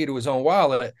own key to his own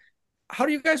wallet. How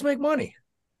do you guys make money?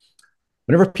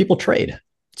 Whenever people trade.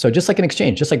 So just like an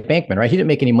exchange, just like Bankman, right? He didn't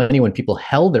make any money when people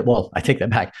held it. Well, I take that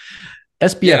back.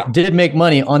 SBF did make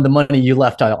money on the money you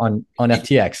left on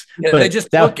FTX. Yeah, they just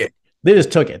took it. They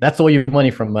just took it. That's the way you make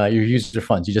money from your user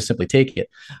funds. You just simply take it.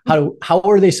 How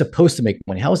are they supposed to make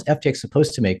money? How is FTX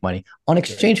supposed to make money? On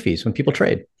exchange fees when people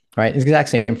trade. Right. It's the exact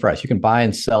same for us. You can buy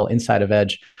and sell inside of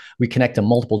Edge. We connect to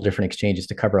multiple different exchanges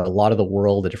to cover a lot of the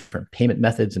world, the different payment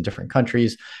methods in different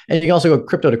countries. And you can also go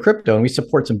crypto to crypto, and we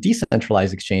support some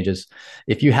decentralized exchanges.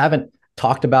 If you haven't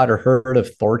talked about or heard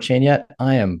of Thorchain yet,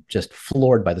 I am just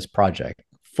floored by this project.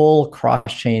 Full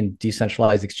cross-chain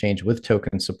decentralized exchange with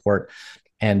token support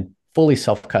and fully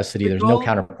self-custody. There's no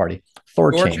counterparty.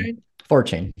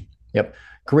 Thorchain. Yep.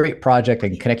 Great project. I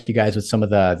can connect you guys with some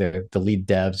of the lead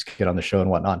devs, get on the show and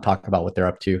whatnot, and talk about what they're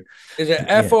up to. Is it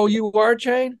FOUR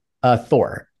chain?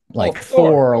 Thor, like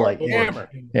Thor, like Hammer.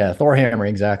 Yeah, Thor Hammer,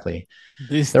 exactly.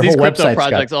 These crypto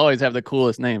projects always have the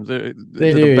coolest names. They're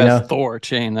the best Thor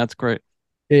chain. That's great.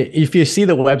 If you see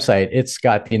the website, it's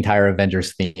got the entire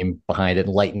Avengers theme behind it,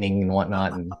 lightning and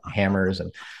whatnot, and hammers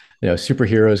and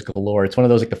superheroes galore. It's one of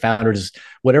those like the founders,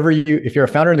 if you're a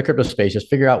founder in the crypto space, just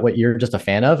figure out what you're just a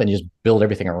fan of and you just build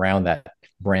everything around that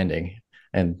branding.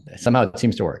 And somehow it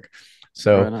seems to work.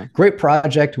 So great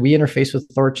project. We interface with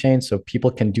Thorchain so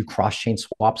people can do cross-chain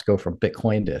swaps, go from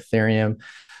Bitcoin to Ethereum,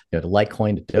 to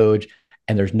Litecoin to Doge.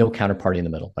 And there's no counterparty in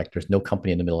the middle. Like there's no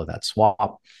company in the middle of that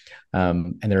swap.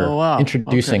 And they're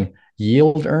introducing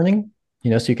yield earning,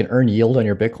 so you can earn yield on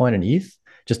your Bitcoin and ETH.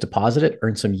 Just deposit it,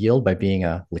 earn some yield by being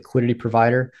a liquidity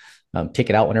provider, take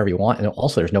it out whenever you want. And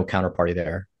also there's no counterparty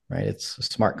there, right? It's a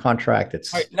smart contract.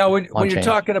 It's now when you're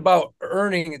talking about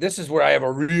earning, this is where I have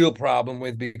a real problem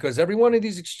with, because every one of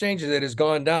these exchanges that has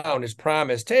gone down is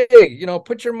promised, hey,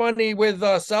 put your money with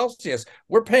Celsius.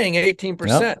 We're paying 18%.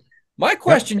 Yep. My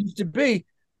question used to be,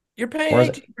 you're paying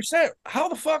 18%. How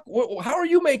the fuck? How are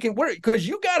you making? Because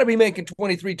you got to be making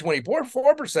 23, 24,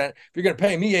 4% if you're going to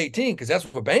pay me 18, because that's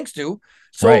what banks do.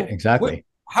 So right, exactly.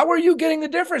 How are you getting the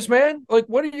difference, man? Like,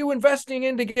 what are you investing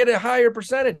in to get a higher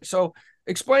percentage? So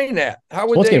explain that. How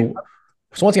would So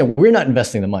once again, we're not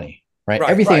investing the money, right?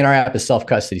 Everything in our app is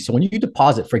self-custody. So when you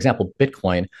deposit, for example,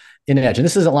 Bitcoin in Edge, and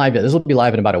this isn't live yet, this will be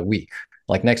live in about a week.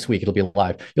 Like next week, it'll be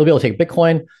live. You'll be able to take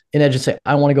Bitcoin in Edge and say,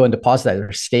 I want to go and deposit that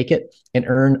or stake it and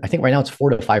earn, I think right now it's 4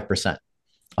 to 5%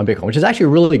 on Bitcoin, which is actually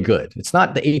really good. It's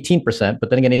not the 18%, but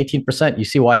then again, 18%, you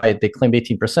see why they claimed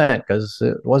 18%, because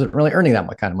it wasn't really earning that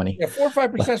much kind of money. Yeah, 4 or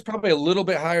 5% is probably a little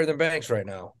bit higher than banks right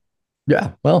now.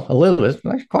 Yeah, well, a little bit,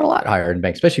 actually quite a lot higher than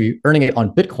banks, especially if you're earning it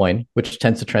on Bitcoin, which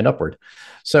tends to trend upward.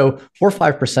 So 4 or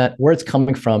 5%, where it's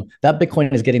coming from, that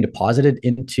Bitcoin is getting deposited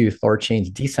into Thorchain's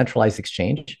decentralized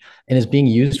exchange and is being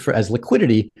used as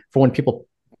liquidity for when people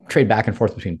trade back and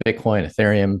forth between Bitcoin,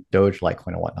 Ethereum, Doge, Litecoin,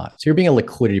 and whatnot. So you're being a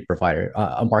liquidity provider,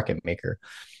 a market maker.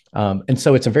 And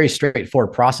so it's a very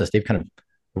straightforward process. They've kind of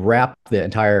wrapped the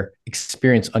entire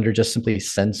experience under just simply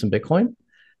send some Bitcoin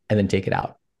and then take it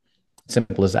out.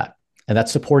 Simple as that. And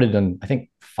that's supported in, I think,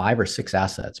 5 or 6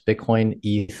 assets: Bitcoin,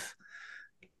 ETH,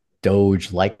 Doge,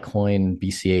 Litecoin,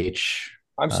 BCH,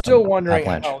 I'm still wondering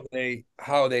Avalanche.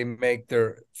 how they make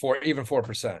their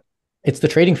 4%. It's the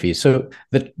trading fees. So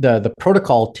the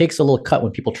protocol takes a little cut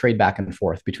when people trade back and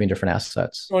forth between different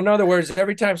assets. So in other words,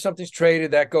 every time something's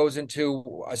traded, that goes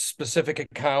into a specific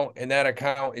account, and that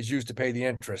account is used to pay the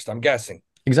interest, I'm guessing.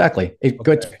 Exactly. It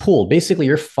gets pooled. Basically,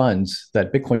 your funds,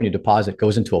 that Bitcoin you deposit,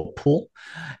 goes into a pool,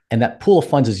 and that pool of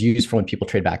funds is used for when people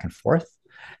trade back and forth.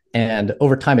 And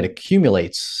over time, it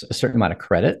accumulates a certain amount of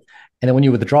credit. And then when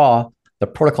you withdraw, the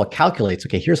protocol calculates,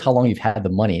 okay, here's how long you've had the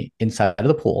money inside of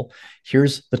the pool.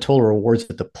 Here's the total rewards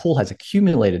that the pool has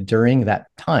accumulated during that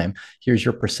time. Here's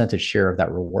your percentage share of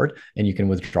that reward, and you can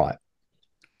withdraw it.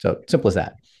 So simple as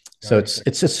that. So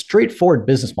it's a straightforward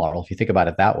business model if you think about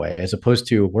it that way, as opposed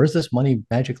to where's this money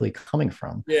magically coming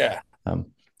from? Yeah.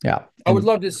 Yeah. I would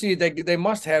love to see they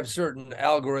must have certain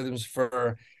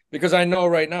algorithms because I know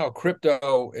right now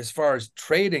crypto, as far as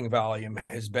trading volume,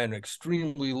 has been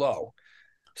extremely low.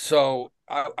 So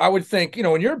I would think,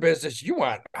 in your business, you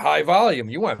want high volume,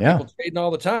 you want people trading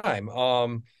all the time.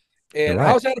 And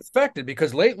how's that affected?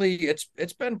 Because lately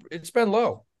it's been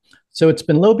low. So it's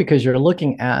been low because you're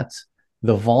looking at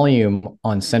the volume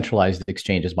on centralized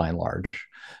exchanges by and large.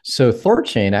 So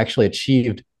Thorchain actually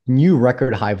achieved new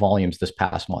record high volumes this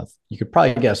past month. You could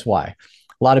probably guess why.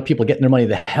 A lot of people getting their money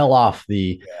the hell off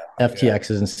the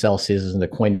FTXs and Celsius and the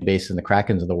Coinbases and the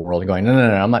Krakens of the world, going, no,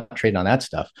 I'm not trading on that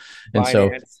stuff. And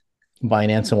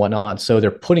Binance and whatnot. So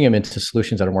they're putting them into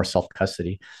solutions that are more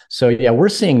self-custody. So yeah, we're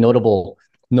seeing notable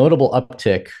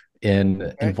uptick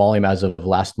in volume as of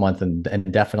last month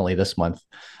and definitely this month.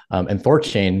 And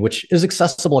Thorchain, which is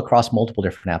accessible across multiple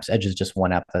different apps. Edge is just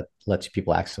one app that lets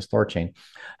people access Thorchain,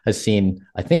 has seen,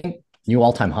 I think, new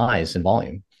all-time highs in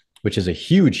volume, which is a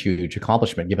huge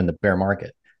accomplishment given the bear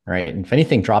market, right? And if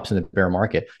anything drops in the bear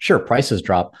market, sure, prices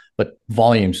drop, but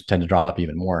volumes tend to drop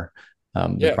even more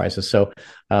than prices. So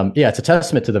it's a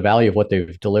testament to the value of what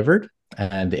they've delivered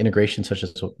and the integration such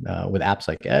as with apps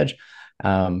like Edge,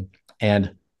 and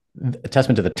a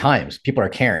testament to the times. People are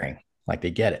caring, like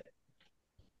they get it.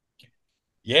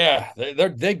 Yeah,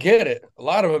 they get it. A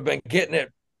lot of them have been getting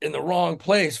it in the wrong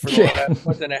place for the last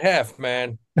month and a half,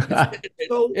 man.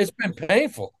 It's been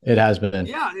painful. It has been.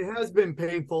 Yeah, it has been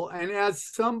painful. And as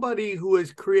somebody who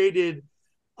has created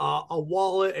a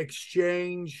wallet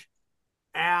exchange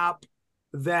app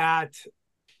that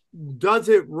does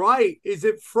it right, is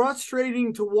it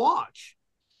frustrating to watch?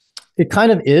 It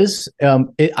kind of is.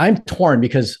 I'm torn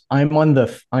because I'm on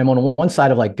one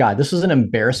side of like, God, this is an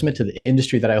embarrassment to the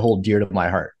industry that I hold dear to my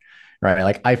heart, right?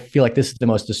 Like I feel like this is the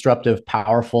most disruptive,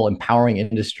 powerful, empowering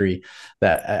industry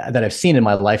that I've seen in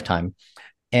my lifetime,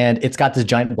 and it's got this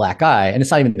giant black eye, and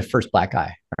it's not even the first black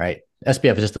eye, right?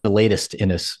 SBF is just the latest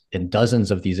in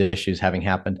dozens of these issues having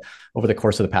happened over the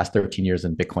course of the past 13 years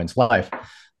in Bitcoin's life.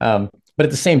 But at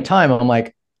the same time, I'm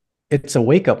like, it's a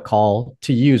wake-up call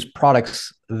to use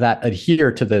products that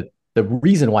adhere to the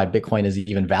reason why Bitcoin is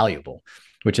even valuable,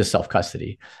 which is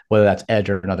self-custody, whether that's Edge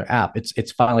or another app.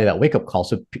 It's finally that wake-up call.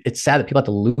 So it's sad that people have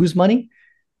to lose money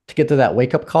to get to that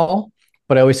wake-up call.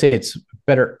 But I always say it's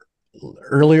better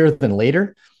earlier than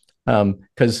later.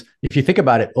 Because if you think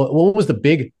about it, what was the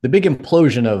big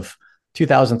implosion of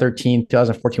 2013,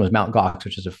 2014 was Mt. Gox,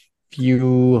 which is a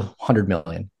few $100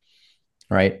 million,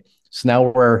 right? So now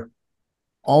we're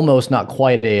almost not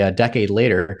quite a decade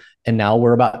later, and now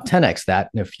we're about 10x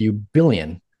that in a few $1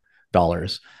 billion.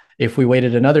 If we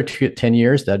waited another 10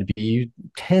 years, that'd be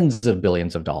tens of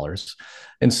billions of dollars.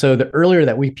 And so the earlier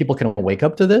that people can wake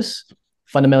up to this,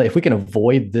 fundamentally, if we can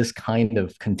avoid this kind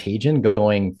of contagion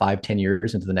going 5-10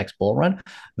 years into the next bull run,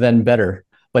 then better.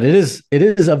 But it is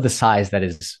of the size that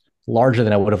is larger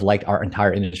than I would have liked our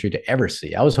entire industry to ever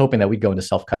see. I was hoping that we'd go into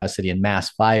self-custody in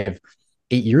mass 5-8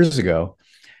 years ago,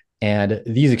 and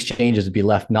these exchanges would be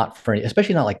left not for any,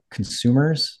 especially not like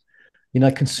consumers.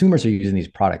 Like consumers are using these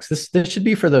products. This should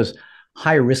be for those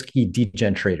high risky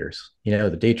degen traders.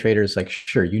 The day traders. Like,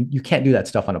 sure, you can't do that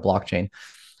stuff on a blockchain,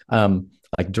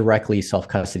 like directly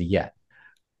self-custody yet.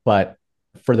 But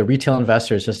for the retail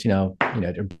investors, just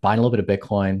they're buying a little bit of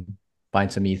Bitcoin, buying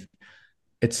some ETH.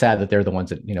 It's sad that they're the ones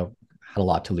that had a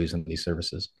lot to lose in these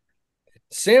services.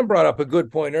 Sam brought up a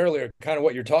good point earlier, kind of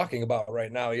what you're talking about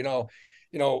right now.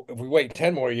 If we wait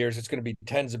 10 more years, it's going to be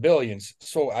tens of billions.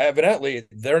 So evidently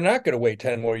they're not going to wait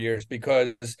 10 more years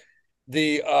because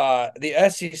the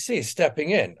SEC is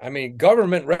stepping in. I mean,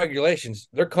 government regulations,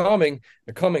 they're coming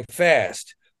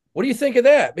fast. What do you think of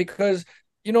that? Because,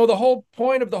 the whole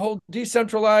point of the whole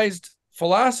decentralized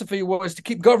philosophy was to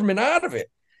keep government out of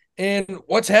it. And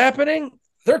what's happening?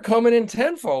 They're coming in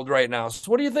tenfold right now.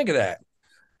 So what do you think of that?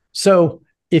 So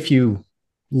if you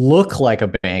look like a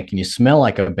bank and you smell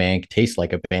like a bank, taste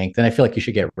like a bank, then I feel like you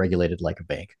should get regulated like a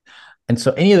bank. And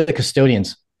so any of the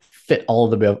custodians fit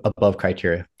all of the above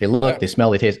criteria. They look, they smell,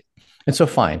 they taste. And so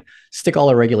fine, stick all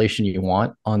the regulation you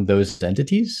want on those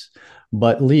entities,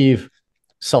 but leave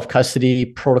self-custody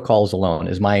protocols alone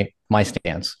is my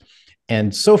stance.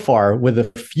 And so far, with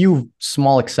a few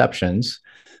small exceptions,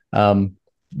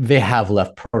 they have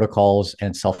left protocols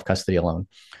and self-custody alone.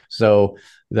 So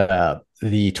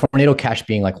the Tornado Cash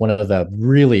being like one of the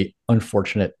really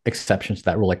unfortunate exceptions to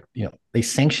that rule. Like, they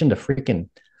sanctioned a freaking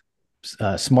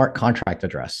smart contract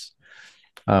address,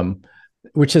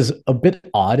 which is a bit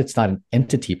odd. It's not an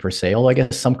entity per se, although I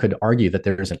guess some could argue that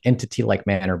there's an entity-like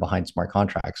manner behind smart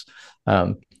contracts.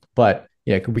 But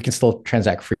we can still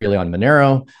transact freely on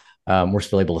Monero. We're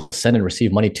still able to send and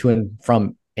receive money to and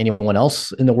from anyone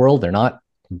else in the world. They're not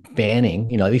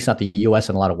banning, at least not the US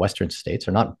and a lot of Western states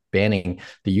are not banning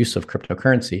the use of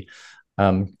cryptocurrency.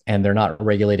 And they're not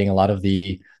regulating a lot of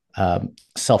the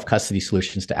self-custody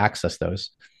solutions to access those.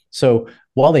 So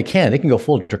while they can go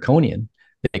full draconian.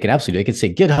 They can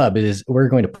say GitHub we're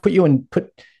going to put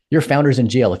your founders in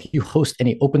jail if you host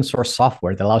any open source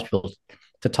software that allows people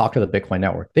to talk to the Bitcoin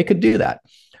network. They could do that,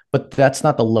 but that's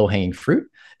not the low hanging fruit.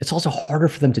 It's also harder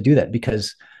for them to do that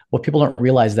because what people don't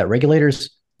realize is that regulators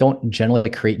don't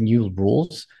generally create new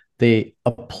rules. They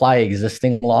apply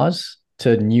existing laws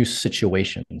to new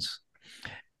situations.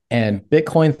 And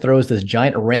Bitcoin throws this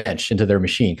giant wrench into their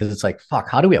machine because it's like,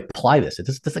 fuck, how do we apply this? It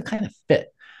doesn't kind of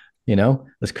fit.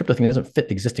 This crypto thing doesn't fit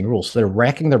the existing rules. So they're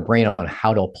racking their brain on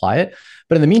how to apply it.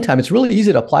 But in the meantime, it's really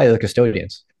easy to apply to the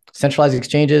custodians. Centralized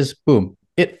exchanges, boom,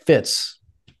 it fits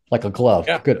like a glove.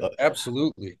 Yeah, good.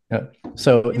 Absolutely. Yeah.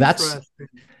 So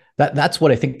that's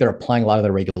what I think they're applying a lot of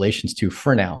the regulations to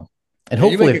for now. And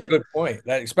hopefully, you make a good point.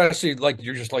 That especially like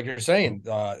you're saying,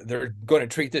 they're going to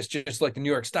treat this just like the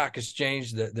New York Stock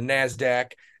Exchange, the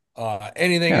NASDAQ,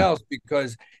 anything else,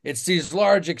 because it's these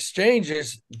large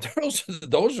exchanges.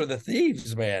 Those are the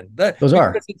thieves, man. Those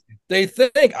are. They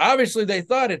think, obviously they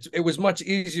thought it was much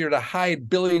easier to hide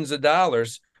billions of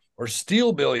dollars or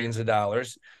steal billions of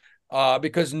dollars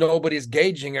because nobody's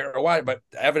gauging it or why. But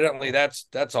evidently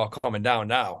that's all coming down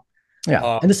now.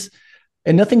 Yeah.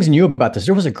 And nothing's new about this.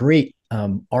 There was a great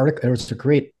article. There was a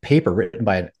great paper written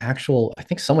by I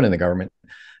think someone in the government,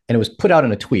 and it was put out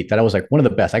in a tweet that I was like one of the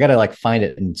best. I got to find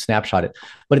it and snapshot it.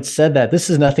 But it said that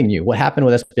this is nothing new. What happened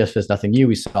with SPF is nothing new.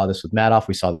 We saw this with Madoff.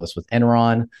 We saw this with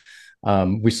Enron.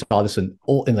 We saw this in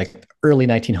like early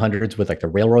 1900s with like the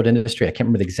railroad industry. I can't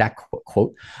remember the exact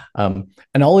quote.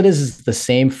 And all it is the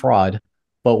same fraud,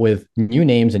 but with new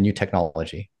names and new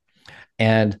technology.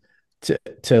 And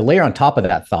to layer on top of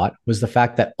that thought was the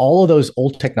fact that all of those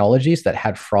old technologies that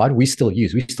had fraud, we still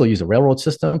use. We still use a railroad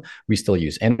system. We still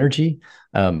use energy.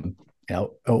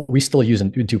 We still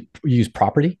use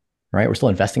property, right? We're still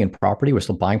investing in property. We're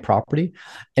still buying property.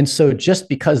 And so just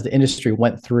because the industry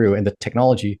went through and the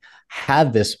technology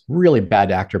had this really bad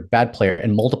actor, bad player,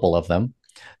 and multiple of them,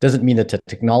 doesn't mean that the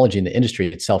technology in the industry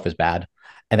itself is bad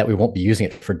and that we won't be using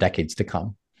it for decades to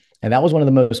come. And that was one of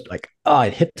the most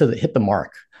it hit the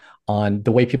mark on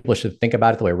the way people should think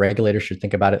about it, the way regulators should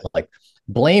think about it. Like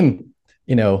blame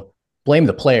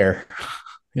the player,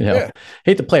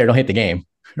 hate the player, don't hate the game.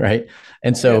 Right.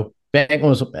 And so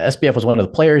SBF was one of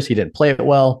the players. He didn't play it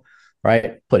well,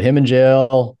 right? Put him in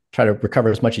jail, try to recover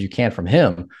as much as you can from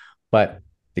him. But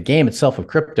the game itself of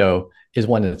crypto is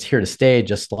one that's here to stay,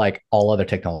 just like all other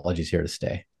technologies here to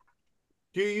stay.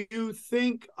 Do you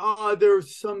think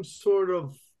there's some sort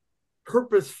of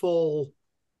purposeful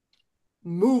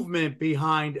movement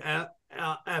behind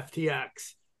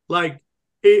FTX? Like,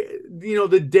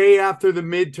 the day after the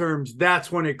midterms,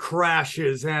 that's when it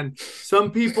crashes. And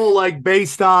some people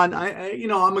based on,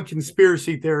 I'm a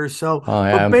conspiracy theorist. So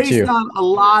but based on a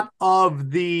lot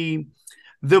of the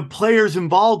players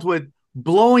involved with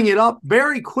blowing it up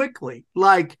very quickly,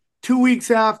 like 2 weeks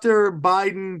after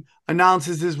Biden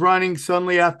announces his running,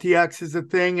 suddenly FTX is a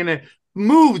thing, and it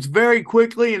moves very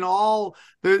quickly, and all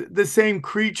the same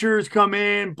creatures come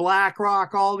in,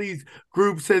 BlackRock, all these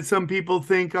groups that some people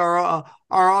think are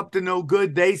up to no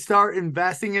good. They start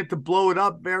investing it to blow it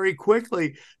up very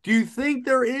quickly. Do you think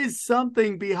there is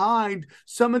something behind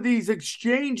some of these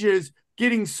exchanges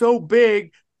getting so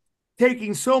big,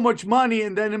 taking so much money,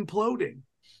 and then imploding?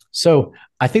 So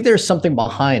I think there's something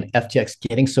behind FTX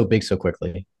getting so big so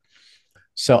quickly.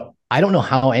 So I don't know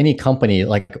how any company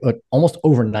almost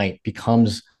overnight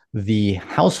becomes the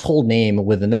household name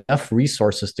with enough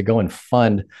resources to go and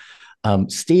fund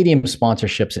stadium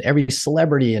sponsorships and every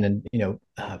celebrity and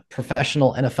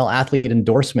professional NFL athlete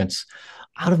endorsements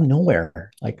out of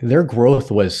nowhere. Like their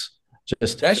growth was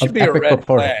Just that should be a red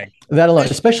flag. That alone,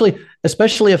 especially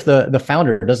if the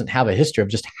founder doesn't have a history of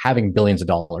just having billions of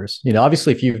dollars.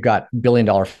 Obviously, if you've got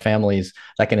billion-dollar families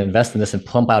that can invest in this and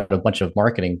pump out a bunch of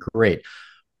marketing, great.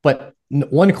 But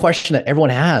one question that everyone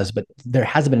has, but there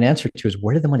hasn't been an answer to, is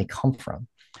where did the money come from?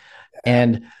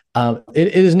 And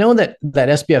it is known that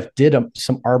SBF did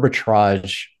some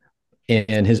arbitrage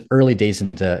in his early days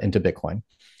into Bitcoin.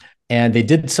 And they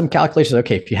did some calculations.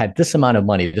 Okay, if you had this amount of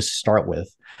money to start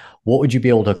with, what would you be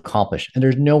able to accomplish? And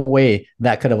there's no way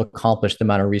that could have accomplished the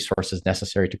amount of resources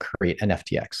necessary to create an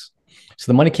FTX.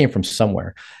 So the money came from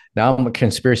somewhere. Now I'm a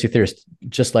conspiracy theorist,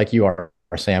 just like you are,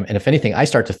 Sam. And if anything, I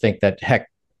start to think that, heck,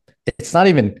 it's not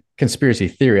even conspiracy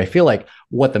theory. I feel like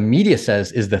what the media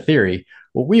says is the theory.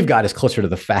 What we've got is closer to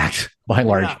the fact, by and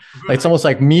large. Yeah, right. Like, it's almost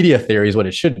like media theory is what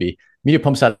it should be. Media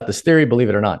pumps out this theory, believe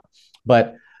it or not.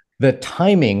 But the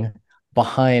timing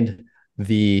behind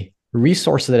the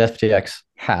resources that FTX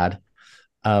had,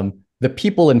 the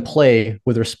people in play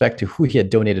with respect to who he had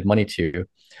donated money to,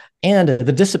 and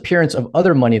the disappearance of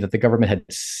other money that the government had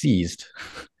seized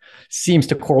seems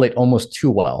to correlate almost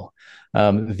too well.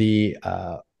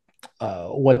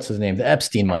 What's his name? The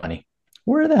Epstein money.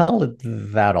 Where the hell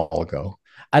did that all go?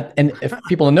 And if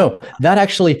people don't know, that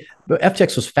actually,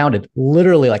 FTX was founded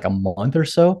literally like a month or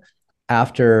so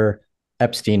after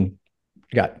Epstein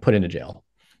got put into jail.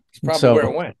 It's probably where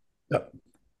it went.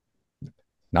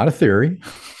 Not a theory,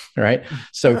 right?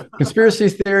 So conspiracy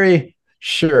theory,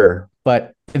 sure,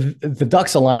 but the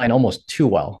ducks align almost too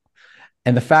well.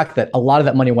 And the fact that a lot of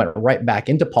that money went right back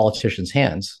into politicians'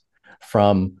 hands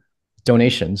from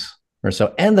donations or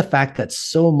so, and the fact that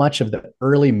so much of the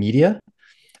early media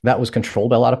that was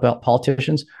controlled by a lot of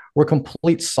politicians were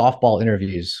complete softball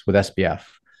interviews with SBF.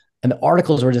 And the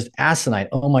articles were just asinine.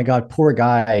 Oh my God, poor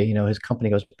guy, his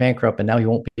company goes bankrupt and now he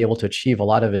won't be able to achieve a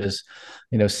lot of his,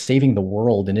 saving the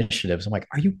world initiatives. I'm like,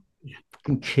 are you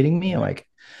kidding me? I'm like,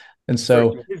 and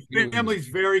so his family's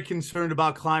very concerned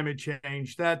about climate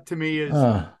change. That to me is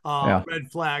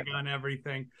red flag on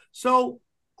everything. So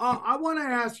I want to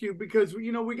ask you, because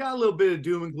we got a little bit of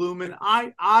doom and gloom, and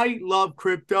I love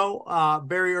crypto.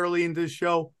 Very early in this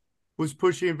show, was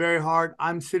pushing it very hard.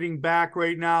 I'm sitting back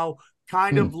right now,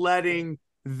 kind of letting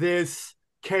this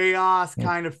chaos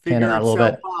kind of figure itself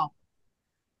out.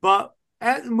 But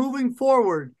moving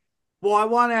forward, well,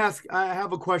 I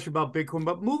have a question about Bitcoin,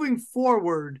 but moving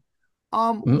forward,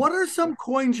 what are some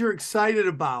coins you're excited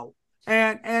about?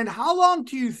 And how long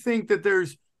do you think that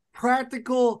there's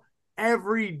practical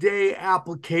everyday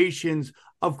applications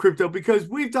of crypto? Because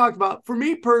we've talked about, for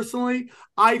me personally,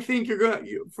 I think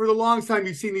for the longest time,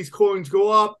 you've seen these coins go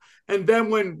up, and then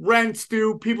when rents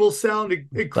do, people sell and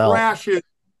it crashes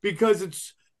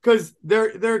because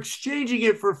they're exchanging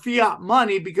it for fiat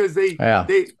money because they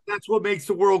that's what makes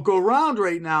the world go round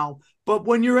right now. But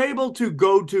when you're able to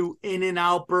go to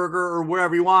In-N-Out Burger or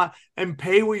wherever you want and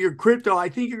pay with your crypto, I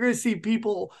think you're going to see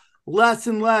people less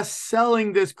and less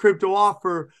selling this crypto off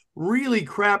for really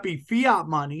crappy fiat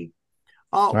money.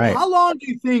 Right.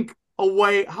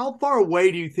 How far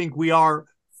away do you think we are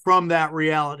from that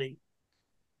reality?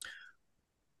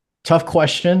 Tough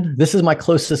question. This is my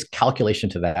closest calculation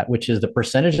to that, which is the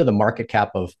percentage of the market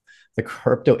cap of the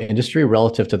crypto industry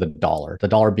relative to the dollar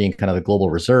being kind of the global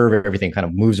reserve. Everything kind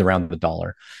of moves around the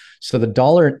dollar. So the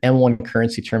dollar in M1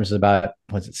 currency terms is about,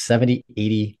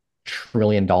 70-80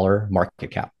 trillion dollar market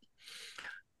cap.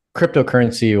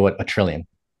 Cryptocurrency, a trillion,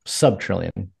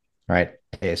 sub-trillion, right?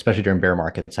 Especially during bear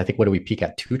markets. I think, what do we peak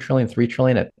at? 2 trillion, 3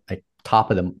 trillion at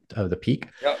top of the peak.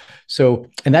 Yep. So,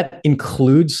 and that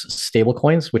includes stable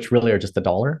coins, which really are just the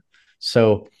dollar.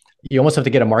 So you almost have to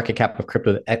get a market cap of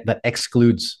crypto that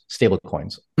excludes stable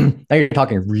coins. Now you're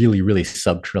talking really, really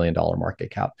sub-trillion dollar market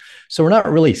cap. So we're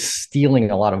not really stealing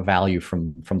a lot of value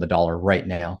from the dollar right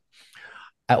now.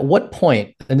 At what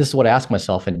point, and this is what I ask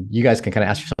myself, and you guys can kind of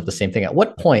ask yourself the same thing, at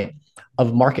what point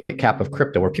of market cap of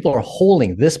crypto where people are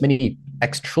holding this many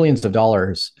X trillions of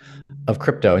dollars of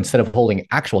crypto instead of holding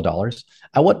actual dollars,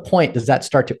 at what point does that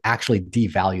start to actually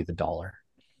devalue the dollar,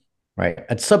 right?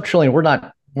 At sub-trillion, we're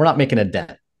not making a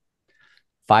dent.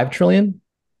 5 trillion,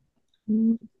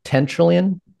 10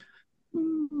 trillion,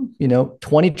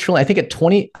 20 trillion. I think at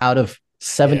 20 out of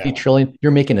 70 trillion,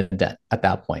 you're making a dent at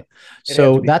that point.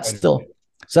 So that's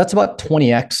about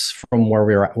 20x from where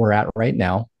we're at right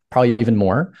now, probably even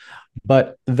more.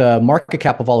 But the market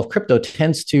cap of all of crypto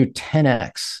tends to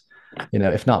 10x,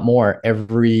 if not more,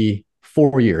 every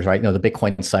 4 years, right? The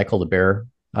Bitcoin cycle, the bear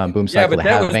boom cycle.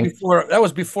 Yeah, but that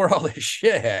was before all this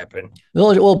shit happened.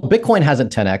 Well, Bitcoin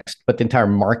hasn't 10x, but the entire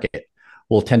market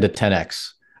will tend to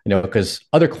 10x because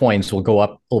other coins will go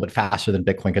up a little bit faster than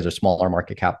Bitcoin because they're smaller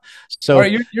market cap. So all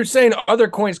right, you're saying other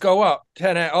coins go up,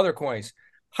 10 other coins.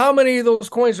 How many of those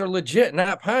coins are legit,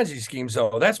 not Ponzi schemes,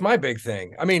 though? That's my big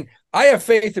thing. I mean, I have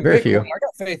faith in very Bitcoin. few I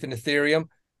got faith in Ethereum,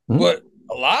 Mhm. but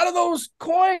a lot of those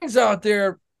coins out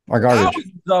there, are garbage.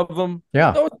 thousands of them.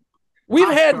 Yeah. We've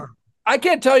had, Oscar. I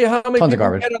can't tell you how many Tons of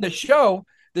people we garbage. had on the show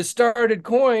that started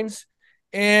coins,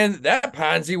 and that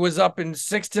Ponzi was up in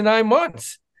 6 to 9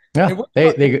 months. Yeah.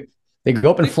 And They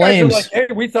go up in these guys are flames. like, hey,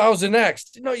 we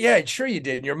 1,000x. No, yeah, sure you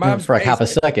did. Your mom's For like half a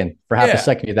basement. second. For half a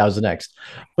second, that was the next.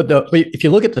 But if you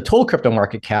look at the total crypto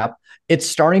market cap, it's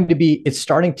starting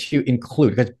to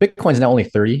include, because Bitcoin's now only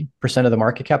 30% of the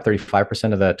market cap,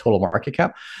 35% of the total market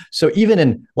cap. So even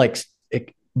in like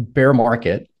bear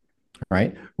market,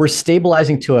 right, we're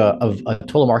stabilizing to a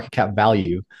total market cap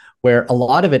value where a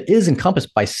lot of it is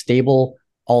encompassed by stable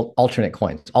alternate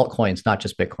coins, altcoins, not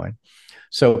just Bitcoin.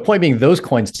 So point being, those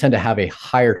coins tend to have a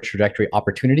higher trajectory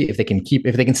opportunity if they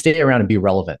can stay around and be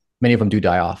relevant. Many of them do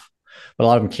die off, but a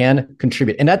lot of them can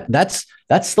contribute. And that's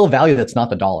still value that's not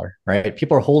the dollar, right?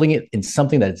 People are holding it in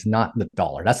something that is not the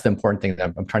dollar. That's the important thing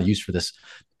that I'm trying to use for this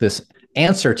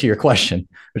answer to your question,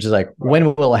 which is like,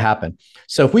 when will it happen?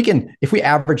 So if we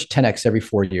average 10x every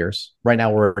 4 years, right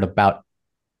now we're at about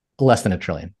less than $1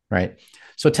 trillion, right?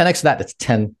 So 10x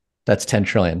that's 10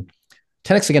 trillion.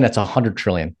 10x again, that's 100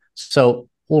 trillion. So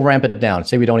we'll ramp it down.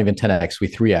 Say we don't even 10x, we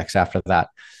 3x after that.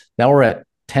 Now we're at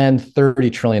 10,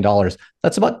 $30 trillion.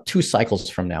 That's about 2 cycles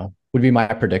from now, would be my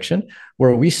prediction,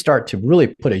 where we start to really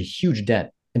put a huge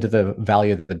dent into the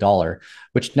value of the dollar,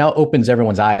 which now opens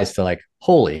everyone's eyes to like,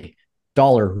 holy,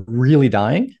 dollar really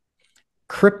dying,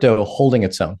 crypto holding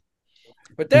its own.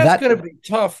 But that's going to be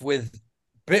tough with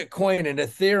Bitcoin and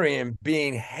Ethereum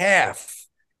being half.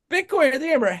 Bitcoin and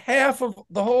Ethereum are half of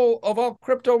all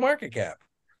crypto market cap.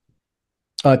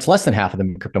 It's less than half of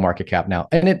the crypto market cap now,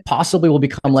 and it possibly will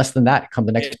become less than that come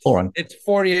the next bull run. It's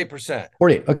 48%.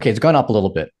 40. Okay, it's gone up a little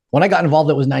bit. When I got involved,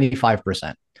 it was 95%,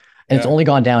 and it's only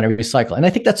gone down every cycle. And I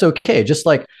think that's okay. Just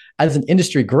like as an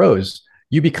industry grows,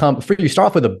 you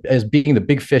start off as being the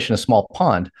big fish in a small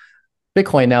pond.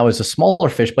 Bitcoin now is a smaller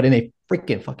fish, but in a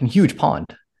freaking fucking huge pond,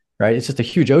 right? It's just a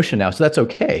huge ocean now. So that's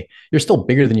okay. You're still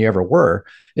bigger than you ever were.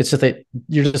 It's just that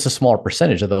you're just a smaller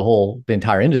percentage of the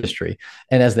entire industry.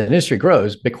 And as the industry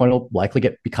grows, Bitcoin will likely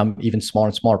become even smaller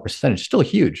and smaller percentage. Still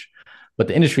huge, but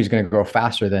the industry is going to grow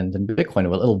faster than Bitcoin.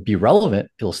 It'll be relevant.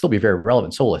 It'll still be very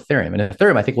relevant. So will Ethereum. And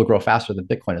Ethereum, I think, will grow faster than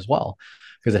Bitcoin as well,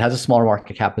 because it has a smaller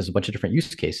market cap. There's a bunch of different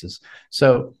use cases.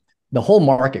 So the whole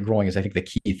market growing is, I think, the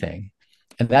key thing.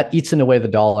 And that eats into the way the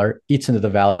dollar, eats into the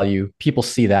value. People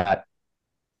see that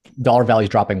dollar value is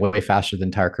dropping way faster than the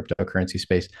entire cryptocurrency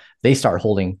space. They start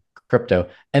holding crypto.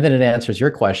 And then it answers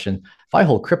your question. If I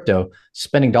hold crypto,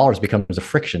 spending dollars becomes a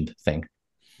friction thing.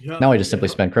 Yeah, now I just simply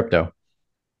spend crypto.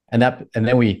 And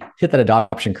then we hit that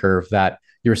adoption curve that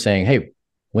you were saying, hey,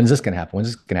 when's this going to happen? When's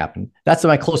this going to happen? That's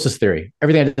my closest theory.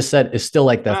 Everything I just said is still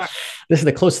like this is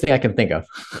the closest thing I can think of.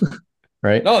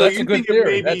 Right? No, that's a good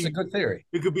theory. That's a good theory.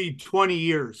 It could be 20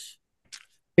 years.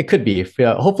 It could be.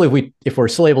 Hopefully, if we're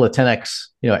still able to 10x,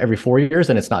 every 4 years,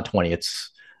 then it's not 20.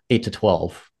 It's 8 to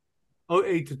 12. Oh,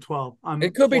 8 to 12.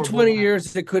 It could be 20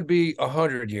 years. It could be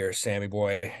 100 years, Sammy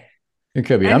boy. It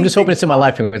could be. I'm just hoping it's in my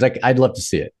lifetime because I'd love to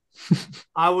see it.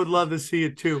 I would love to see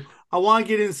it too. I want to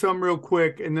get in some real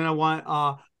quick, and then I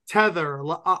want Tether.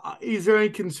 Is there any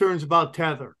concerns about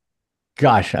Tether?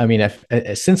 Gosh, I mean,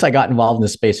 since I got involved in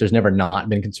this space, there's never not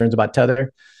been concerns about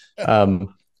Tether.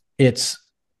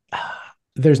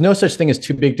 There's no such thing as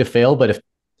too big to fail, but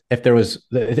if Tether's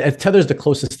the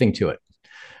closest thing to it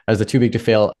as the too big to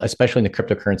fail, especially in the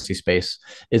cryptocurrency space,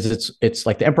 is it's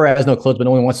like the emperor has no clothes, but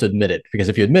no one wants to admit it, because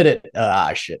if you admit it,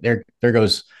 shit, there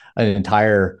goes an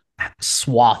entire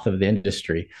swath of the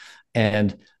industry.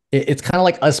 And it's kind of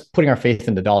like us putting our faith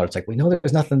in the dollar. It's like, we know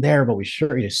there's nothing there, but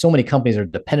so many companies are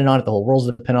dependent on it. The whole world's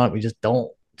dependent on it. We just don't,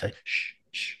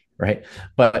 right?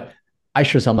 But I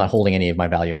sure as hell am not holding any of my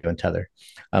value in Tether.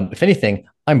 If anything,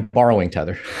 I'm borrowing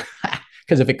Tether,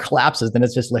 because if it collapses, then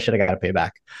it's just less shit I got to pay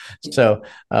back. So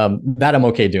that I'm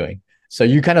okay doing. So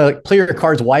you kind of play your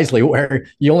cards wisely, where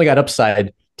you only got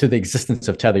upside to the existence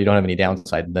of Tether. You don't have any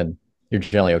downside, and then you're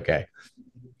generally okay.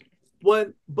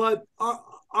 But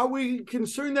are we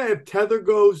concerned that if Tether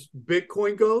goes,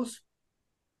 Bitcoin goes?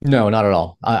 No, not at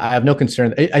all. I have no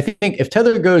concern. I think if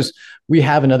Tether goes, we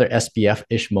have another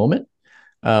SBF-ish moment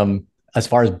as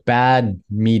far as bad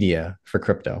media for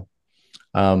crypto.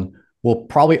 We'll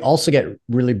probably also get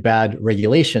really bad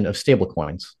regulation of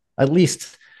stablecoins, at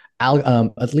least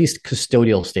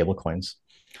custodial stablecoins.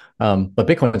 But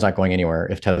Bitcoin's not going anywhere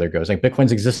if Tether goes. Like,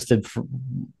 Bitcoin's existed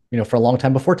for a long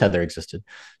time before Tether existed.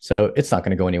 So it's not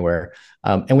going to go anywhere.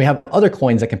 And we have other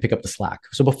coins that can pick up the slack.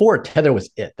 So before Tether was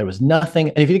it, there was nothing.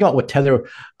 And if you think about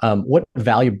what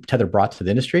value Tether brought to the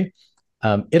industry,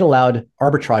 it allowed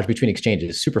arbitrage between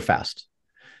exchanges super fast,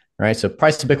 right? So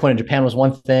price of Bitcoin in Japan was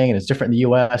one thing, and it's different in the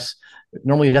US.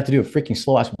 Normally you'd have to do a freaking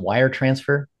slow ass wire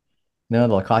transfer.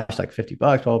 They'll cost like $50,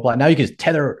 blah, blah, blah. Now you can just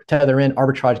tether in,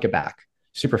 arbitrage, get back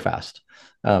super fast.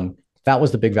 That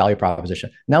was the big value proposition.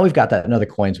 Now we've got that in other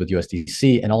coins with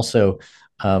USDC and also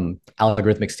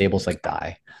algorithmic stables like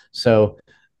DAI. So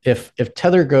if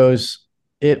Tether goes,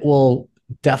 it will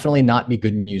definitely not be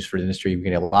good news for the industry. We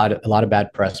get a lot of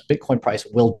bad press. Bitcoin price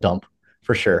will dump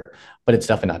for sure, but it's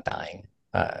definitely not dying.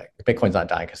 Bitcoin's not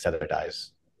dying because Tether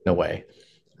dies. No way.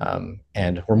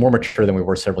 And we're more mature than we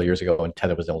were several years ago when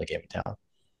Tether was the only game in town.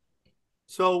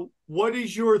 So what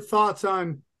is your thoughts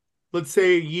on, let's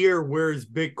say, a year? Where is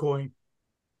Bitcoin?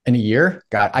 In a year?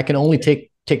 God, I can only take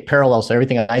parallels. So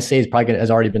everything I say is probably has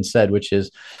already been said, which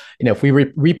is, if we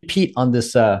repeat on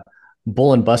this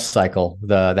bull and bust cycle,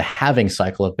 the halving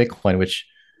cycle of Bitcoin, which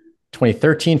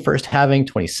 2013 first halving,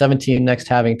 2017 next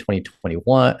halving,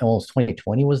 2021, almost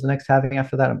 2020 was the next halving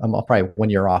after that. I'm probably 1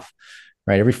 year off,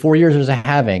 right? Every 4 years there's a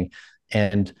halving,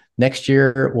 and next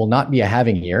year will not be a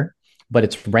halving year, but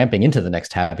it's ramping into the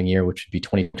next halving year, which would be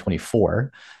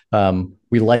 2024.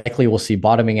 We likely will see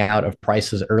bottoming out of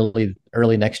prices early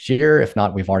next year. If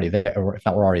not, we're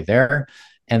already there.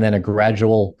 And then a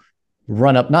gradual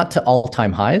run up, not to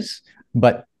all-time highs,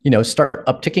 but start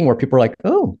upticking where people are like,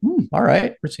 oh, all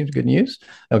right, it seems good news.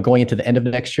 Going into the end of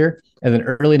next year. And then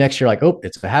early next year, like, oh,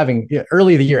 it's a halving.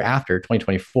 Early the year after,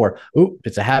 2024, oh,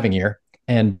 it's a halving year.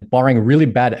 And barring really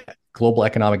bad global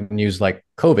economic news like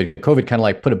COVID kind of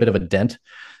like put a bit of a dent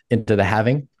into the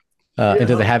halving.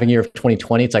 Into the halving year of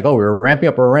 2020. It's like, oh, we're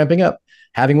ramping up.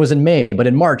 Halving was in May, but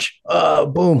in March,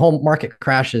 boom, whole market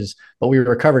crashes, but we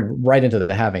recovered right into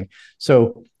the halving.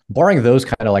 So barring those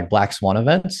kind of like black swan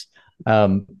events,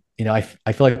 I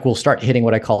feel like we'll start hitting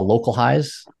what I call local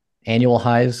highs, annual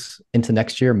highs into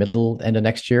next year, end of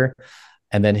next year,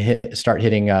 and then start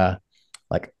hitting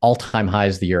like all-time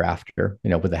highs the year after,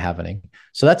 with the halving.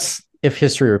 So that's if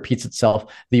history repeats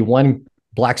itself. The one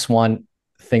black swan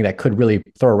thing that could really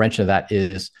throw a wrench into that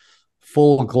is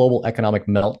full global economic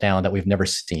meltdown that we've never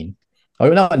seen.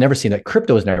 That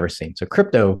crypto has never seen. So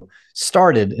crypto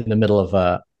started in the middle of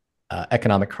a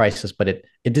economic crisis, but it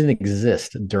didn't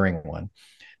exist during one.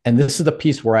 And this is the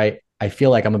piece where I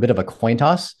feel like I'm a bit of a coin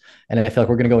toss, and I feel like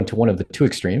we're going to go into one of the two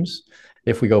extremes.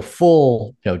 If we go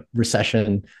full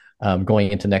recession going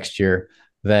into next year,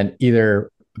 then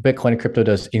either Bitcoin and crypto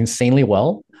does insanely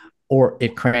well, or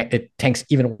it tanks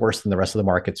even worse than the rest of the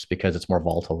markets because it's more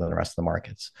volatile than the rest of the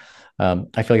markets.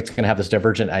 I feel like it's going to have this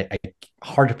divergent.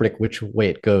 Hard to predict which way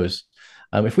it goes.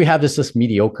 If we have this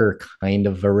mediocre kind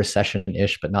of a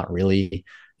recession-ish, but not really,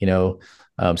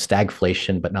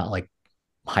 stagflation, but not like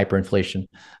hyperinflation,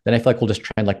 then I feel like we'll just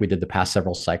trend like we did the past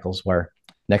several cycles, where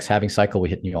next halving cycle we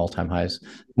hit new all-time highs.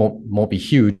 Won't be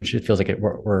huge. It feels like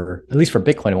we're at least for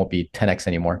Bitcoin, it won't be 10x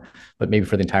anymore, but maybe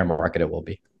for the entire market it will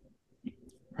be.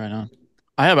 Right on.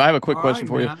 I have a quick question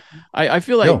for you. I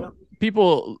feel like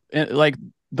people like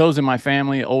those in my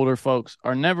family, older folks,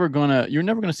 you're never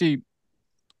gonna see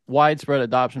widespread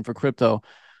adoption for crypto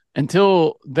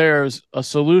until there's a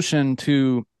solution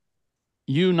to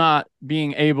you not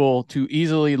being able to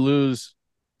easily lose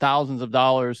thousands of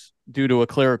dollars due to a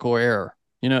clerical error.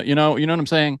 You know what I'm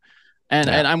saying? And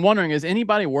I'm wondering, is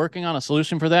anybody working on a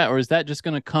solution for that, or is that just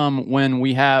going to come when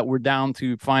we're down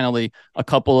to finally a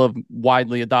couple of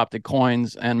widely adopted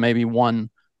coins and maybe one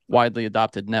widely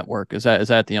adopted network? Is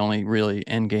that the only really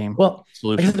end game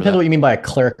solution? I guess it depends what you mean by a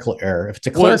clerical error. If it's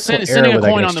a clerical error, sending a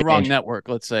coin on the wrong network,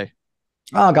 let's say.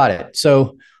 Oh, got it.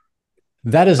 So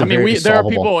that is there are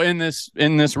people in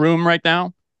this room right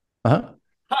now.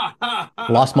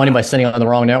 Lost money by sending on the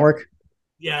wrong network.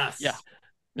 Yes.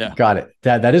 Yeah. Got it.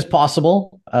 That is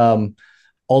possible.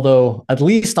 Although at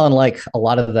least on like a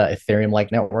lot of the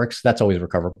Ethereum-like networks, that's always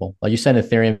recoverable. Like you send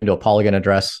Ethereum to a Polygon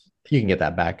address, you can get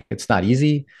that back. It's not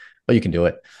easy, but you can do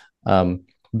it.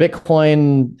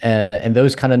 Bitcoin and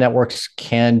those kind of networks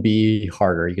can be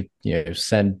harder. You could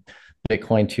send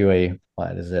Bitcoin to a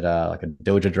like a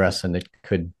Doge address, and it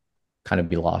could kind of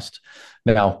be lost.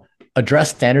 Now,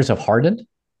 address standards have hardened,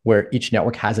 where each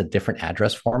network has a different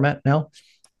address format now.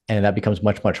 And that becomes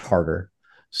much, much harder.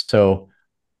 So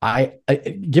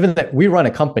given that we run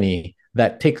a company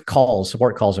that takes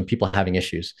support calls when people are having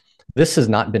issues, this has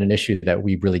not been an issue that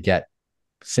we really get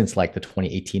since like the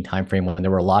 2018 timeframe when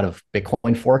there were a lot of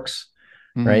Bitcoin forks,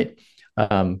 right?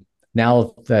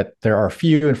 Now that there are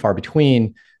few and far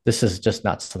between, this is just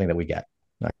not something that we get.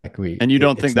 Like and you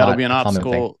don't think that'll be an a common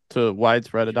thing. obstacle to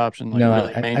widespread adoption, like No,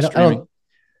 really I mainstreaming? don't.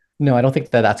 No, I don't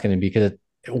think that that's going to be, because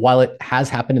while it has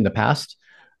happened in the past,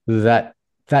 that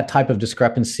that type of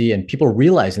discrepancy and people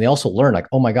realize, and they also learn like,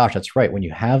 oh my gosh, that's right. When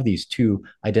you have these two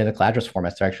identical address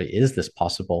formats, there actually is this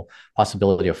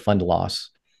possibility of fund loss.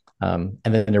 And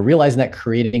then they're realizing that,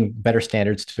 creating better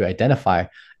standards to identify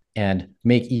and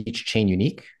make each chain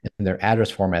unique and their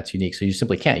address formats unique. So you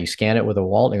simply can't. You scan it with a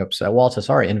wallet and a wallet says,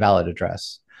 sorry, invalid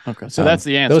address. Okay, so that's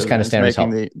the answer. Those kind of standards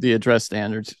making help. the address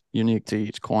standards unique to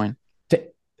each coin.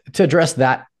 To address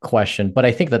that question, but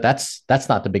I think that that's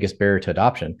not the biggest barrier to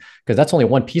adoption, because that's only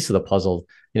one piece of the puzzle.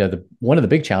 One of the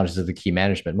big challenges is the key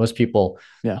management. Most people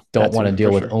don't want to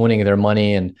deal with owning their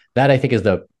money, and that, I think, is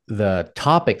the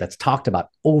topic that's talked about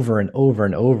over and over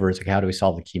and over. Is like, how do we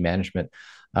solve the key management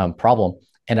problem?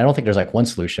 And I don't think there's like one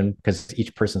solution, because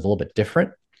each person's a little bit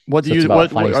different. What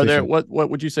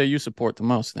would you say you support the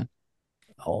most then?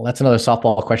 Oh, that's another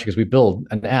softball question, because we build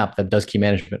an app that does key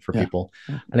management for people.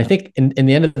 And I think in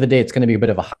the end of the day, it's going to be a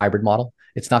bit of a hybrid model.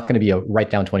 It's not going to be a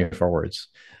write down 24 words.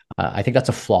 I think that's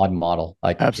a flawed model.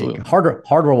 Like, absolutely,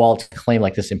 hardware wallets claim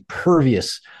like this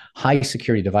impervious, high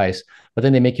security device, but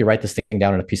then they make you write this thing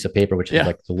down on a piece of paper, which is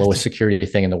like the lowest security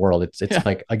thing in the world. It's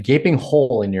like a gaping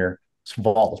hole in your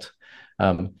vault.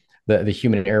 The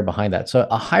human error behind that. So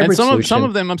a hybrid solution. Some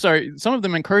of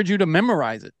them encourage you to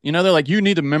memorize it. They're like, you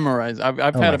need to memorize. I've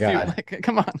had a few. Like,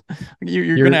 come on,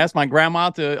 you're going to ask my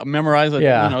grandma to memorize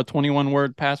a 21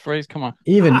 word passphrase? Come on.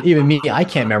 Even me, I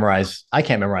can't memorize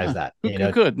that.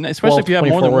 You could, especially if you have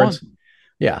more than words. One.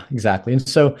 Yeah, exactly. And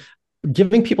so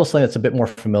giving people something that's a bit more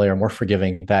familiar, more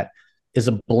forgiving, that is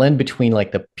a blend between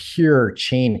like the pure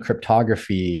chain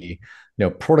cryptography,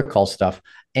 protocol stuff,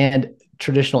 and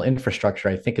traditional infrastructure,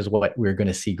 I think, is what we're going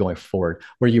to see going forward,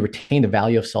 where you retain the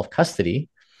value of self-custody,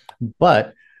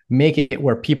 but make it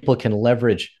where people can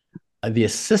leverage the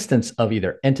assistance of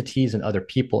either entities and other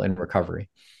people in recovery.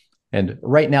 And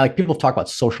right now, like, people talk about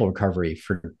social recovery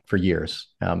for years,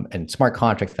 and smart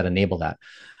contracts that enable that.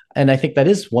 And I think that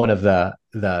is one of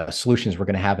the solutions we're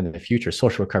going to have in the future.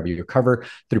 Social recovery, you recover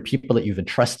through people that you've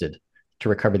entrusted to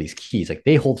recover these keys. Like,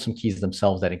 they hold some keys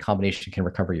themselves that in combination can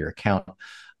recover your account.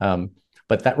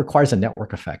 But that requires a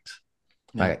network effect.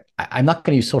 Yeah. I'm not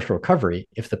going to use social recovery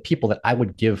if the people that I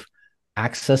would give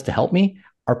access to help me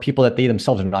are people that they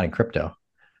themselves are not in crypto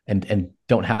and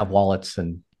don't have wallets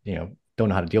and don't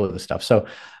know how to deal with this stuff. So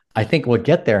I think we'll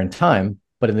get there in time.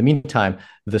 But in the meantime,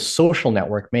 the social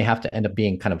network may have to end up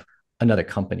being kind of another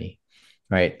company,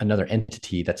 right? Another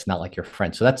entity that's not like your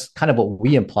friend. So that's kind of what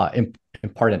we impart in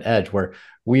Edge, where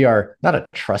we are not a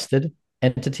trusted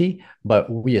entity,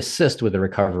 but we assist with the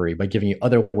recovery by giving you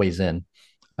other ways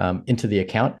into the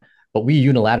account, but we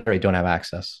unilaterally don't have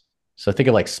access. So think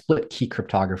of like split key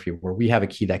cryptography, where we have a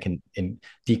key that can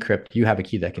decrypt, you have a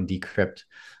key that can decrypt,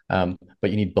 but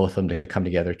you need both of them to come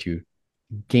together to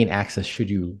gain access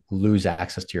should you lose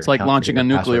access to your account. It's like launching a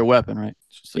nuclear weapon, right?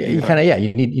 You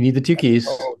need the two keys,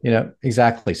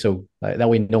 exactly. So that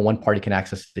way no one party can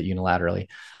access it unilaterally.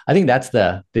 I think that's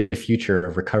the future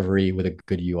of recovery with a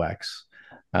good UX.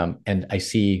 And I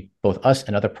see both us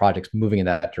and other projects moving in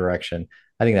that direction.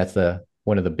 I think that's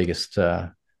one of the biggest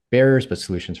barriers, but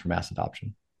solutions for mass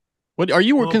adoption. What are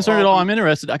you concerned at all? I'm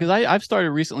interested, because I've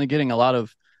started recently getting a lot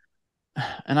of,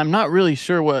 and I'm not really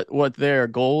sure what their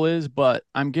goal is, but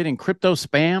I'm getting crypto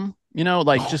spam.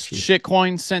 Shit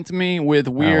coins sent to me with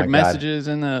weird messages.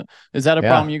 Is that a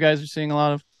problem you guys are seeing a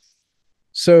lot of?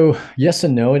 So yes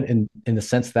and no, in the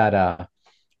sense that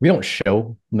we don't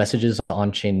show messages,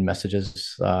 on-chain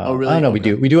messages. Oh, really? I don't know.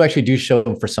 Okay. We do actually show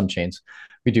them for some chains.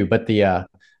 We do, but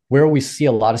where we see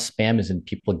a lot of spam is in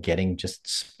people getting just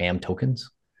spam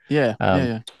tokens.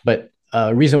 Yeah. But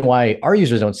reason why our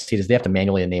users don't see it is they have to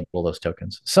manually enable those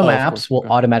tokens. Some apps will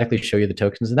automatically show you the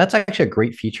tokens, and that's actually a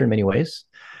great feature in many ways.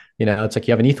 It's like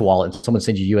you have an ETH wallet and someone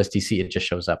sends you USDC, it just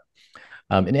shows up.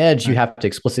 In Edge, you have to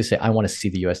explicitly say, I want to see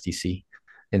the USDC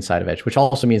inside of Edge, which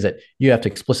also means that you have to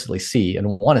explicitly see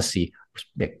and want to see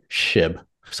SHIB.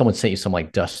 If someone sent you some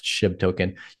like Dust SHIB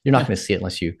token, you're not going to see it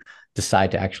unless you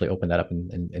decide to actually open that up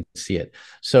and see it.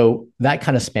 So that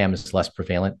kind of spam is less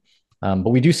prevalent. But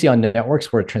we do see on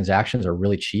networks where transactions are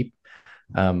really cheap,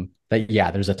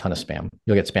 there's a ton of spam.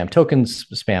 You'll get spam tokens,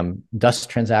 spam Dust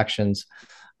transactions.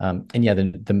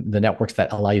 The networks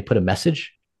that allow you to put a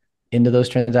message into those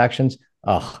transactions,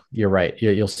 you're right.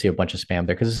 You'll see a bunch of spam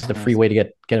there, because this is the free way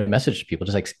to get a message to people.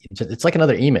 It's like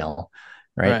another email,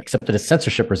 right? Except that it's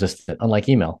censorship resistant, unlike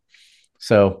email.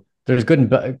 So there's good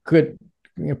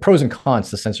pros and cons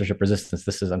to censorship resistance.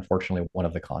 This is unfortunately one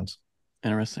of the cons.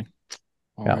 Interesting.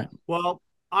 All right. Well,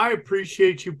 I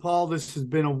appreciate you, Paul. This has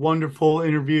been a wonderful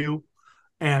interview.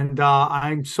 And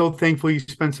I'm so thankful you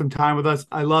spent some time with us.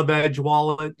 I love Edge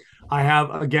Wallet. I have,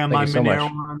 again, Thank my you so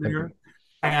Monero much. on there.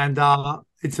 And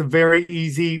it's a very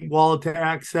easy wallet to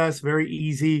access, very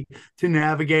easy to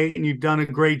navigate, and you've done a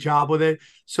great job with it.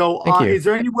 So is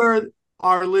there anywhere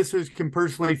our listeners can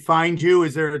personally find you?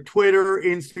 Is there a Twitter,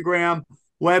 Instagram,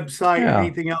 website,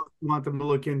 anything else you want them to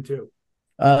look into?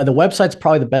 The website's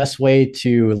probably the best way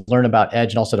to learn about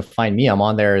Edge and also to find me. I'm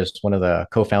on there as one of the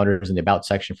co-founders in the About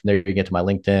section. From there, you can get to my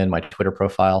LinkedIn, my Twitter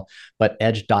profile. But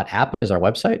edge.app is our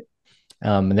website.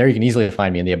 And there you can easily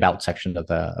find me in the About section of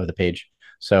the page.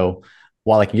 So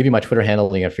while I can give you my Twitter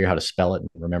handle, you got to figure out how to spell it and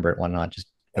remember it, whatnot. Just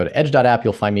go to edge.app.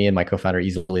 You'll find me and my co-founder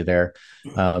easily there.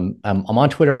 I'm on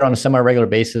Twitter on a semi-regular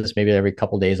basis. Maybe every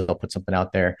couple of days I'll put something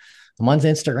out there. I'm on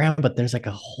Instagram, but there's like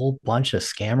a whole bunch of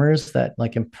scammers that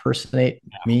like impersonate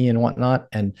me and whatnot.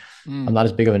 And I'm not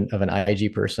as big of an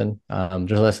IG person.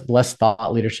 There's less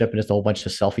thought leadership and just a whole bunch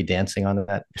of selfie dancing on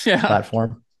that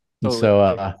platform. And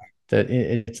so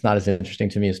it's not as interesting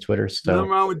to me as Twitter. So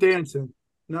nothing wrong with dancing.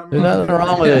 There's nothing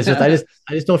wrong with it. It's just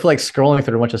I just don't feel like scrolling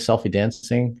through a bunch of selfie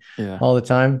dancing all the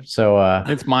time. So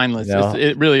it's mindless.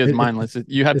 It really is mindless.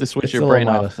 You have to switch your brain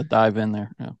off to dive in there.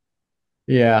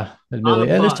 Yeah,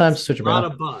 admittedly. And there's times to switch around. A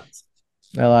lot of butts.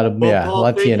 A lot of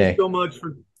TNA. Thank you so much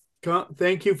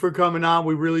thank you for coming on.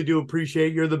 We really do appreciate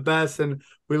it. You're the best, and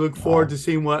we look forward to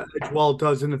seeing what Edge Wallet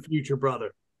does in the future,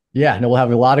 brother. Yeah, no, we'll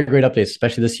have a lot of great updates,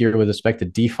 especially this year with respect to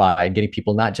DeFi and getting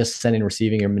people not just sending and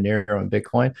receiving your Monero and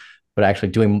Bitcoin, but actually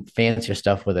doing fancier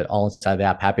stuff with it all inside the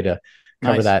app. Happy to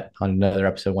cover that on another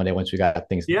episode one day once we got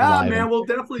things live. Man, we'll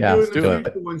definitely do it in the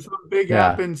future when something big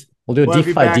happens. We'll do a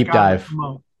DeFi deep dive.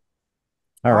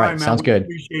 All right, sounds good.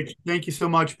 Appreciate you. Thank you so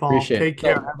much, Paul. Take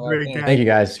care. Have a great day. Thank you,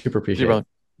 guys. Super appreciate it.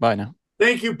 Bye now.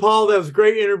 Thank you, Paul. That was a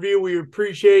great interview. We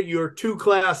appreciate you. You're too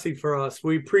classy for us.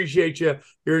 We appreciate you.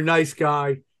 You're a nice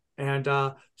guy. And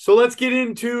so let's get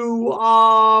into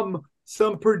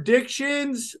some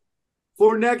predictions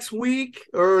for next week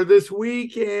or this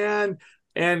week, and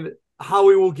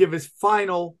Howie will give his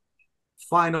final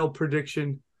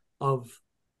prediction of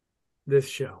this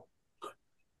show.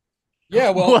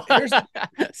 Yeah, well,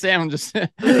 Sam just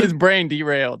his brain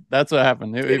derailed. That's what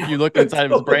happened. If you look inside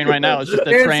of his brain right now, it's just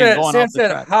a train going off the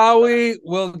track. Howie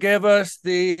will give us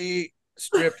the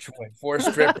strip joint, 4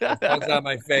 strip joints on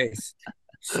my face.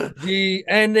 The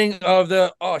ending of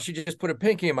she just put a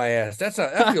pinky in my ass. That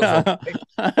feels okay.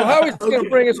 So Howie's gonna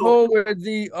bring us home with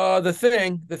the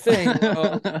thing,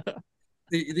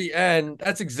 the end.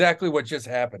 That's exactly what just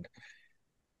happened.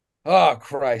 Oh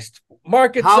Christ,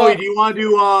 markets. Howie, do you want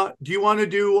to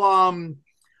do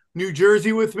New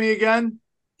Jersey with me again?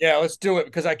 Yeah, let's do it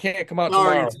because I can't come out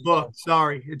tomorrow. It's booked.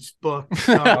 Sorry, it's booked.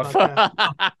 Sorry about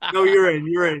that. No, you're in.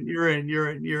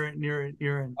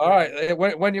 All right.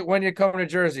 When you come to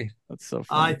Jersey? That's so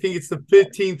funny. I think it's the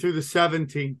 15th through the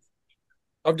 17th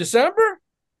of December.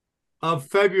 Of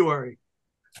February.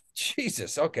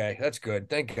 Jesus. Okay, that's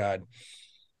good. Thank God.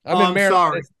 I'm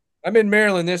sorry. I'm in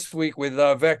Maryland this week with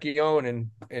Vecchione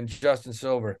and Justin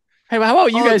Silver. Hey, how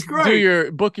about you guys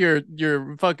book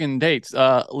your fucking dates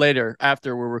later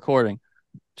after we're recording?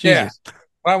 Jesus. Yeah.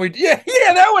 Why don't we? Yeah,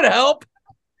 that would help.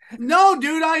 No,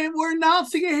 dude, we're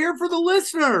announcing it here for the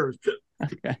listeners.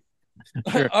 Okay.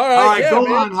 Sure. All right,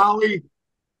 go on, Howie.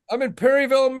 I'm in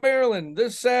Perryville, Maryland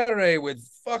this Saturday with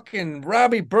fucking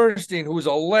Robbie Bernstein, who's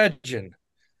a legend.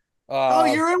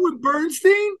 You're in with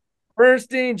Bernstein?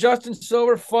 Bernstein, Justin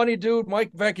Silver, funny dude.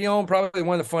 Mike Vecchione, probably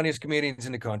one of the funniest comedians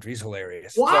in the country. He's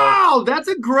hilarious. Wow, that's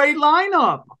a great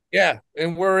lineup. Yeah,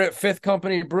 and we're at Fifth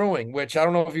Company Brewing, which I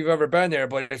don't know if you've ever been there,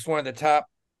 but it's one of the top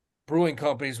brewing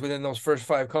companies within those first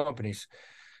 5 companies.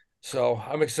 So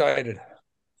I'm excited.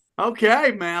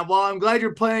 Okay, man. Well, I'm glad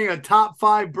you're playing a top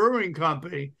 5 brewing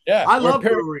company. Yeah, I love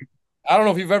brewing. I don't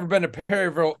know if you've ever been to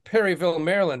Perryville,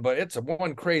 Maryland, but it's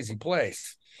one crazy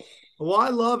place. Well, I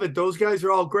love it. Those guys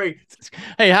are all great.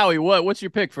 Hey, Howie, what's your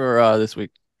pick for this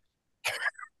week?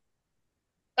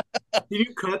 Can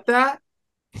you cut that?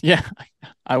 Yeah,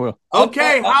 I will.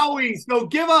 Okay, Howie. So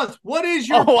give us, what is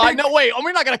your pick? I know. Wait,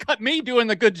 we're not going to cut me doing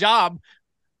the good job.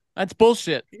 That's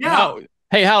bullshit. Yeah. No.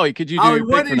 Hey, Howie, could you do Howie,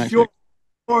 what is your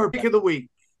pick of the week?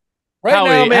 Right Howie,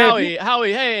 now, man.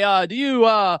 Howie, hey, do you,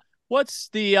 what's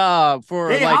the,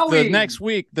 the next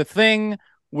week, the thing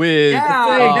with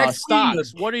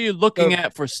stocks? What are you looking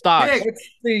at for stocks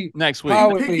next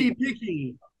week?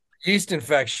 Picky. Yeast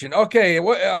infection. Okay.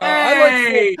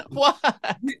 I like what?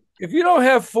 If you don't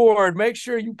have Ford, make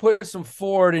sure you put some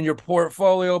Ford in your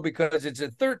portfolio because it's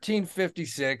at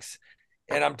 1356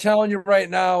 And I'm telling you right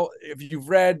now, if you've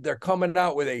read, they're coming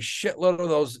out with a shitload of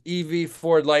those EV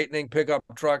Ford Lightning pickup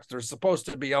trucks. They're supposed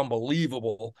to be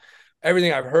unbelievable.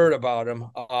 Everything I've heard about them.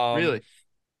 Really?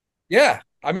 Yeah.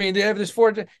 I mean, they have this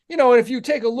Ford, you know, and if you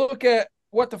take a look at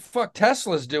what the fuck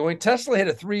Tesla's doing, Tesla hit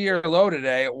a 3-year low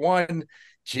today at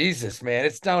Jesus, man,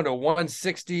 it's down to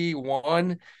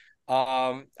 161.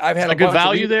 I've had a good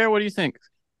value there. What do you think?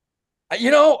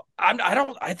 You know,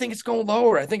 I think it's going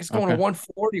lower. I think it's going to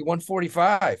 140,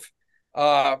 145.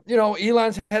 You know,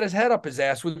 Elon's had his head up his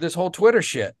ass with this whole Twitter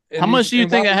shit. How much do you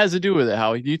think that has to do with it,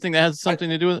 Howie? Do you think that has something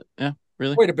to do with it? Yeah,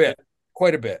 really? Quite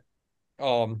a bit.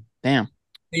 Damn.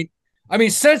 I mean,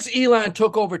 since Elon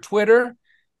took over Twitter,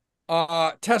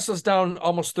 Tesla's down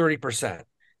almost 30%.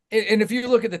 And if you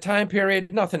look at the time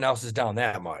period, nothing else is down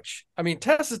that much. I mean,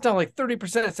 Tesla's down like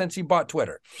 30% since he bought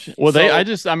Twitter. Well,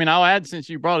 I'll add, since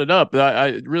you brought it up,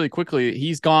 I really quickly,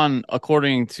 he's gone,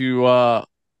 according to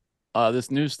this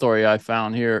news story I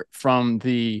found here, from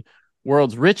the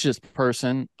world's richest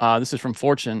person, this is from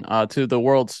Fortune, to the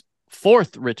world's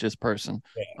 4th richest person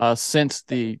since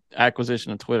the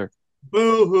acquisition of Twitter.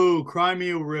 Boo-hoo, cry me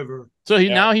a river. So he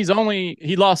lost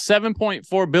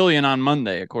 $7.4 billion on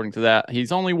Monday, according to that.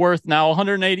 He's only worth now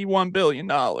 $181 billion.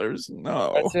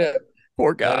 No, that's it.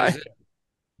 Poor guy.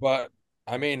 But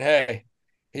I mean, hey,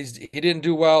 he didn't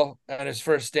do well on his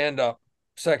first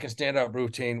second stand-up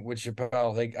routine with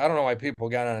Chappelle. I don't know why people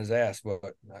got on his ass,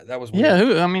 but that was weird.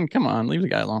 Yeah, I mean, come on, leave the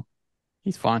guy alone.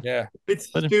 He's fine. Yeah, it's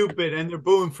stupid, and they're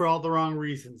booing for all the wrong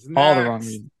reasons. All the wrong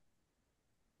reasons.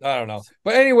 I don't know.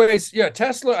 But anyways, yeah,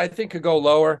 Tesla, I think, could go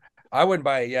lower. I wouldn't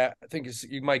buy it yet. I think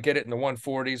you might get it in the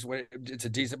 140s. It's a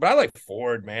decent, but I like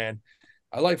Ford, man.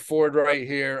 I like Ford right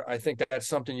here. I think that's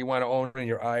something you want to own in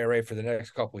your IRA for the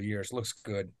next couple of years. Looks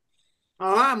good.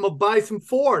 All right, I'm going to buy some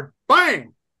Ford.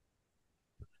 Bang!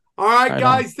 All right,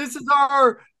 guys, this is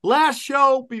our last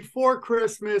show before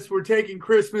Christmas. We're taking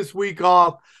Christmas week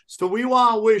off. So we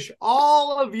want to wish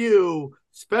all of you,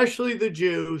 especially the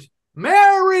Jews,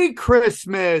 Merry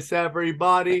Christmas,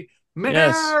 everybody.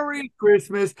 Merry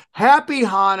Christmas. Happy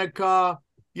Hanukkah.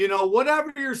 You know,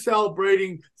 whatever you're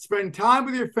celebrating, spend time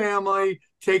with your family.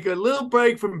 Take a little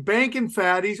break from banking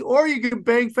fatties, or you can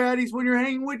bank fatties when you're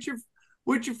hanging with your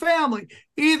family.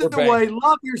 Either way,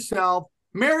 love yourself.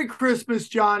 Merry Christmas,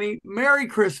 Johnny. Merry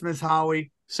Christmas,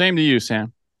 Howie. Same to you,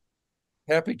 Sam.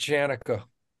 Happy Chanukah.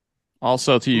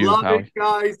 Also to you, love Howie. it,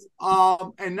 guys.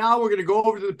 And now we're going to go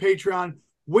over to the Patreon,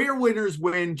 where winners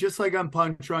win, just like on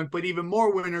Punch Drunk, but even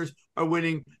more winners are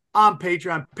winning on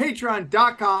Patreon.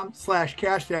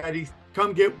 Patreon.com/CashDaddies.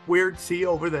 Come get weird. See you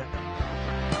over there.